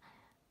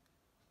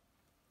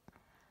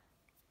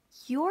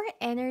your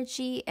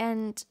energy,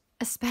 and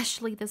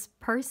especially this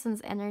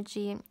person's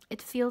energy,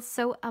 it feels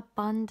so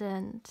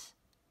abundant.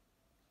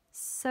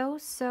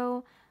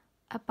 So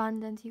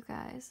abundant, you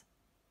guys.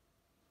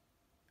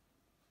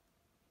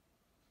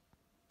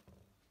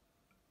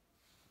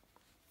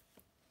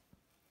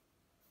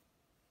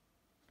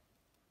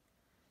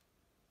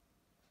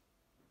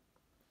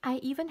 I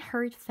even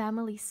heard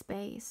family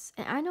space,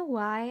 and I know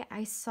why.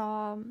 I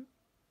saw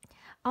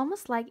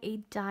almost like a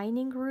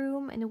dining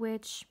room in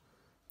which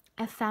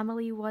a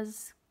family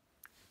was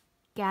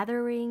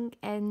gathering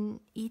and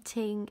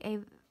eating a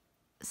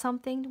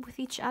something with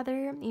each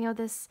other. You know,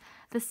 this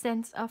the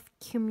sense of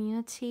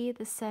community,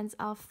 the sense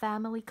of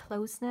family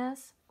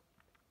closeness.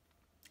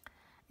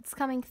 It's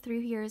coming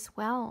through here as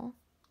well.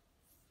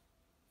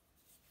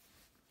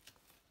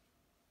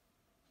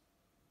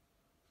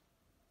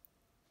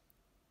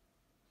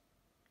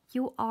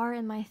 You are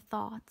in my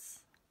thoughts.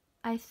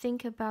 I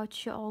think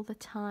about you all the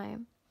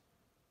time.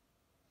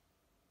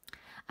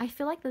 I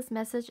feel like this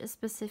message is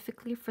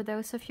specifically for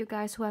those of you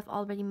guys who have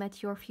already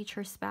met your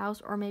future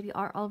spouse, or maybe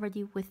are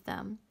already with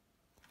them.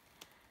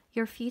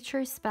 Your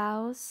future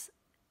spouse,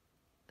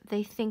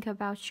 they think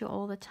about you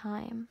all the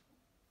time.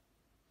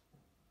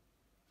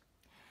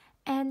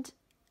 And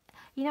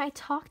you know, I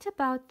talked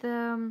about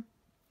the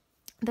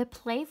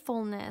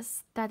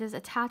playfulness that is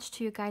attached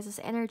to you guys'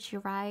 energy,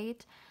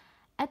 right?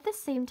 At the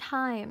same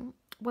time,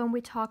 when we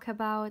talk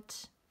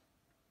about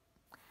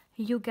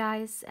you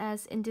guys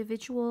as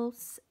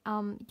individuals,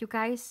 you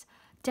guys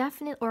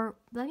definitely, or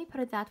let me put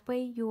it that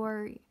way,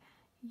 your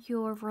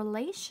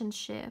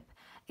relationship,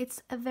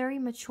 it's a very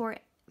mature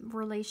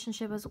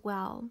relationship as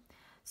well.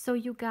 So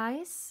you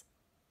guys,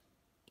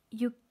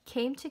 you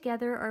came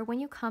together, or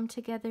when you come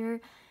together,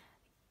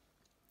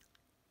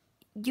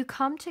 you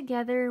come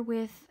together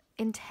with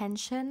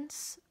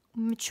intentions,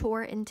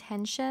 mature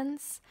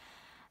intentions.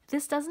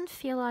 This doesn't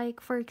feel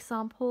like, for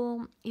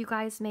example, you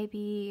guys may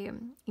be,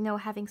 you know,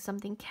 having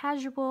something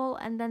casual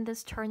and then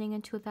this turning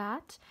into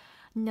that.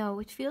 No,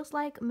 it feels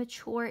like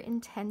mature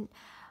intent.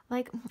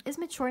 Like, is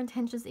mature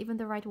intentions even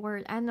the right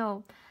word? I don't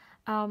know.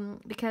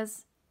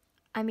 Because,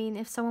 I mean,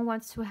 if someone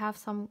wants to have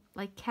some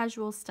like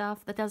casual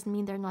stuff, that doesn't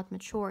mean they're not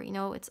mature. You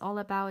know, it's all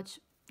about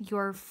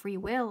your free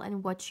will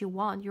and what you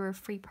want. You're a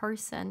free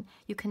person.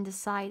 You can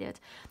decide it.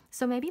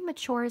 So maybe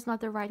mature is not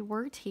the right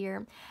word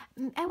here.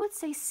 I would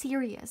say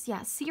serious.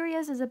 Yeah,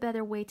 serious is a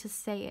better way to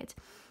say it.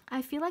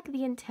 I feel like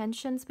the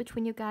intentions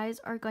between you guys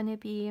are going to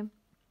be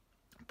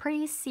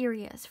pretty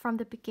serious from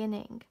the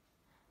beginning.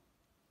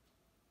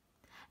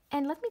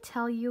 And let me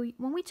tell you,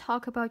 when we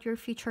talk about your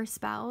future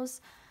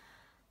spouse,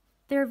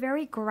 they're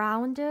very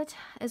grounded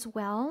as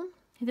well.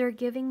 they're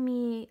giving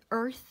me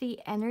earthy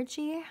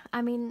energy.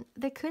 I mean,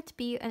 there could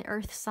be an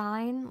earth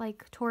sign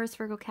like Taurus,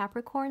 Virgo,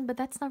 Capricorn, but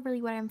that's not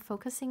really what I'm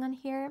focusing on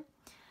here.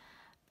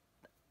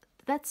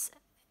 That's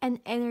an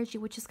energy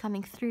which is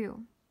coming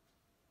through.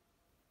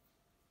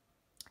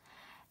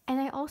 And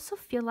I also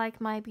feel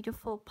like my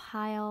beautiful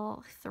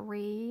pile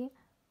 3,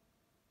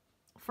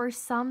 for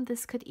some,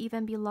 this could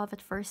even be love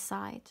at first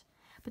sight.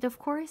 But of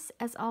course,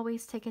 as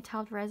always, take it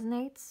how it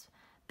resonates,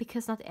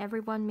 because not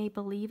everyone may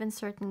believe in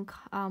certain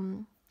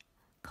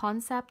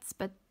concepts,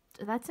 but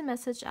that's a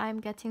message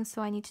I'm getting,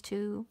 so I need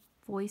to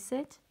voice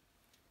it.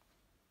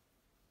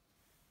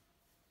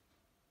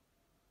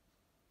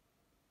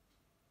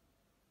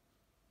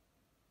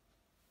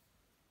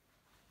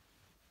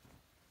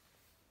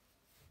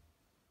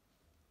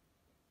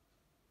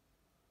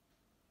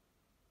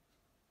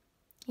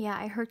 Yeah,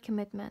 I heard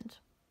commitment.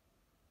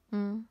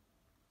 Mm.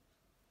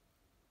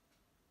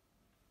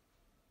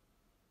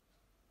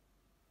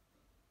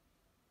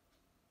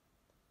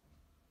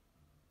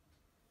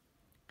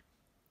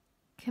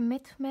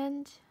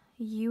 Commitment,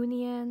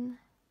 union,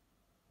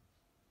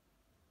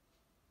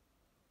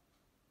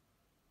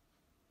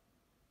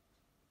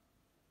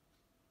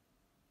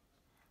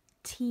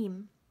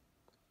 team.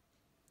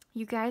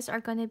 You guys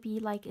are gonna be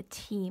like a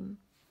team,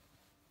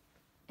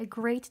 a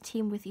great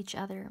team with each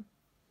other.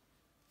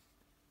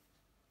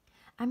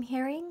 I'm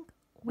hearing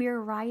we're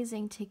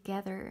rising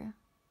together.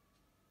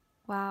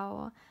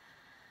 Wow,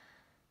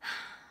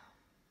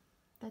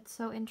 that's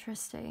so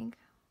interesting.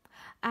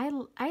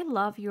 I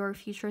love your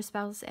future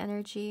spouse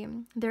energy.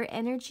 Their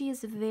energy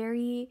is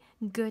very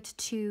good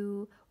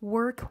to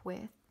work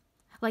with.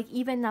 Like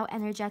even now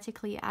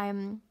energetically,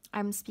 I'm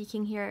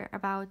speaking here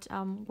about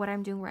what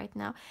I'm doing right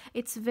now.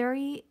 It's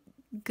very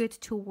good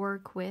to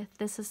work with.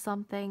 This is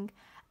something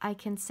I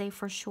can say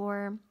for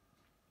sure.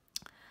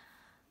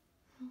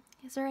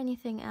 Is there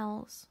anything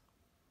else?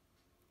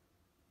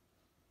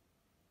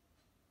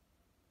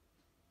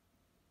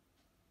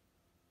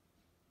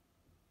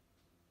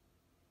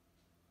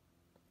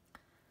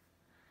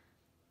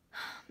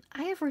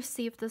 I have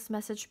received this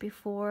message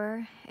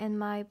before in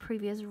my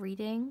previous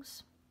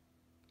readings,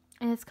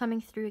 and it's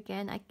coming through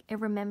again. I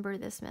remember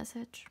this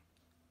message.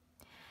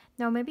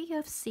 Now, maybe you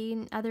have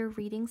seen other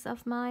readings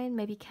of mine,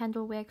 maybe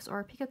candle wicks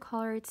or pick a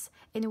cards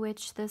in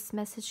which this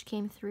message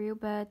came through,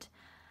 but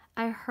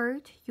I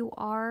heard you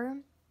are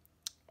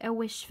a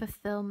wish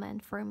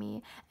fulfillment for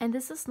me. And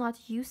this is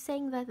not you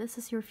saying that, this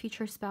is your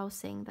future spouse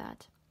saying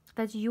that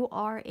you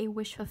are a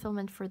wish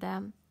fulfillment for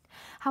them.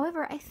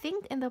 However, I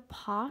think in the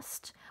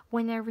past,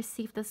 when I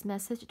received this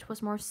message, it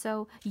was more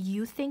so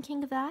you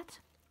thinking that.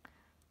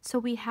 So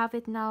we have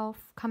it now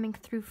coming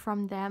through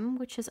from them,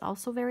 which is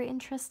also very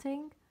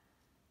interesting.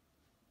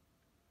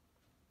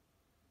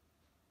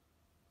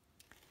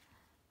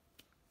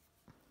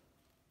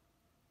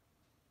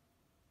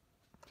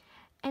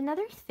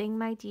 Another thing,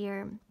 my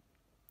dear,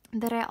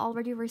 that I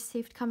already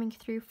received coming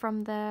through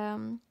from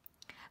the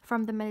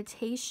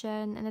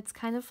meditation, and it's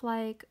kind of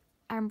like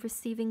I'm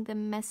receiving the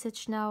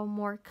message now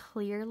more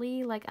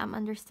clearly, like I'm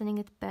understanding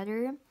it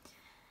better.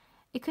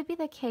 It could be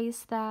the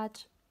case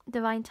that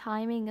divine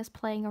timing is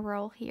playing a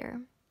role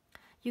here.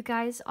 You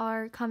guys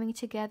are coming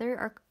together,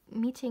 or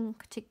meeting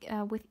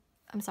with,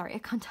 I'm sorry, I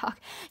can't talk.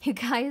 You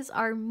guys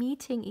are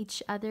meeting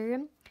each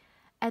other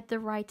at the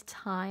right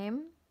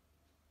time.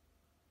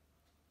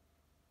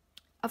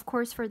 Of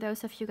course, for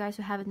those of you guys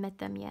who haven't met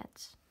them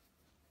yet.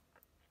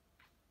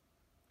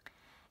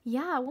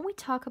 Yeah, when we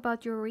talk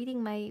about your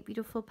reading, my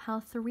beautiful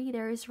pal 3,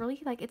 there is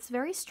really like, it's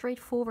very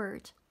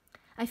straightforward.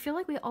 I feel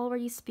like we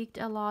already speak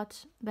a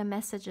lot the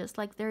messages,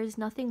 like there is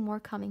nothing more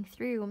coming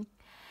through.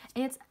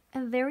 And it's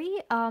a very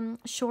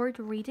short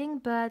reading,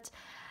 but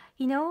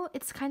you know,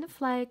 it's kind of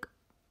like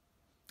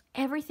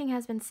everything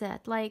has been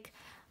said. Like,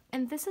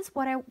 and this is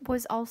what I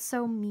was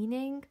also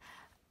meaning,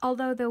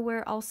 although there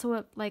were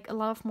also like a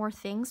lot of more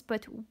things,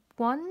 but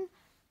one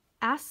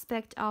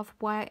aspect of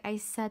why I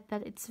said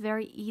that it's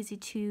very easy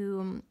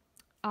to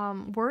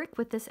work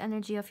with this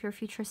energy of your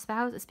future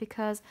spouse is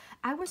because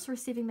I was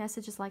receiving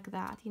messages like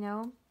that, you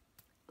know,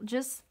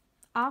 just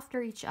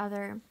after each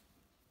other.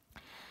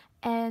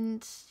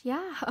 And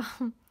yeah,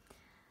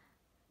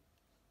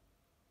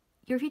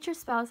 your future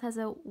spouse has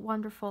a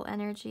wonderful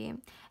energy,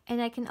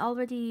 and I can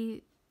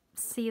already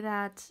see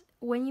that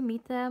when you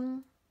meet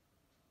them,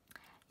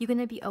 you're going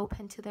to be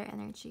open to their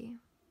energy.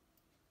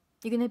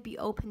 You're going to be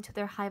open to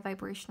their high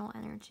vibrational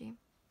energy.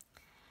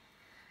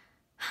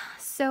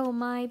 So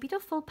my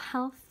beautiful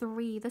pal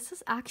 3, this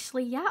is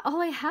actually, yeah,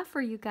 all I have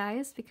for you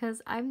guys,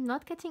 because I'm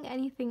not getting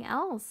anything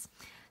else.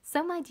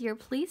 So my dear,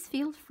 please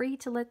feel free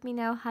to let me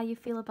know how you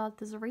feel about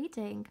this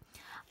reading.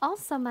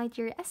 Also, my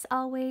dear, as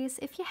always,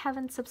 if you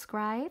haven't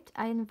subscribed,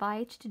 I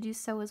invite you to do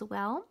so as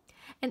well.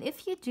 And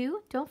if you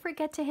do, don't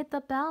forget to hit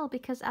the bell,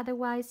 because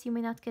otherwise you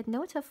may not get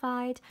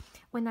notified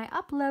when I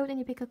upload and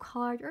you pick a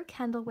card or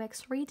candle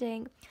wax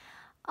reading.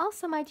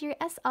 Also, my dear,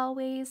 as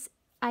always,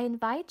 I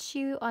invite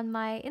you on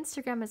my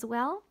Instagram as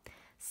well.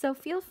 So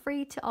feel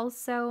free to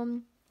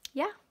also,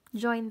 yeah,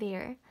 join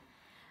there.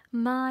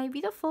 My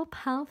beautiful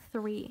pal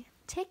 3,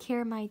 Take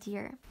care, my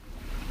dear.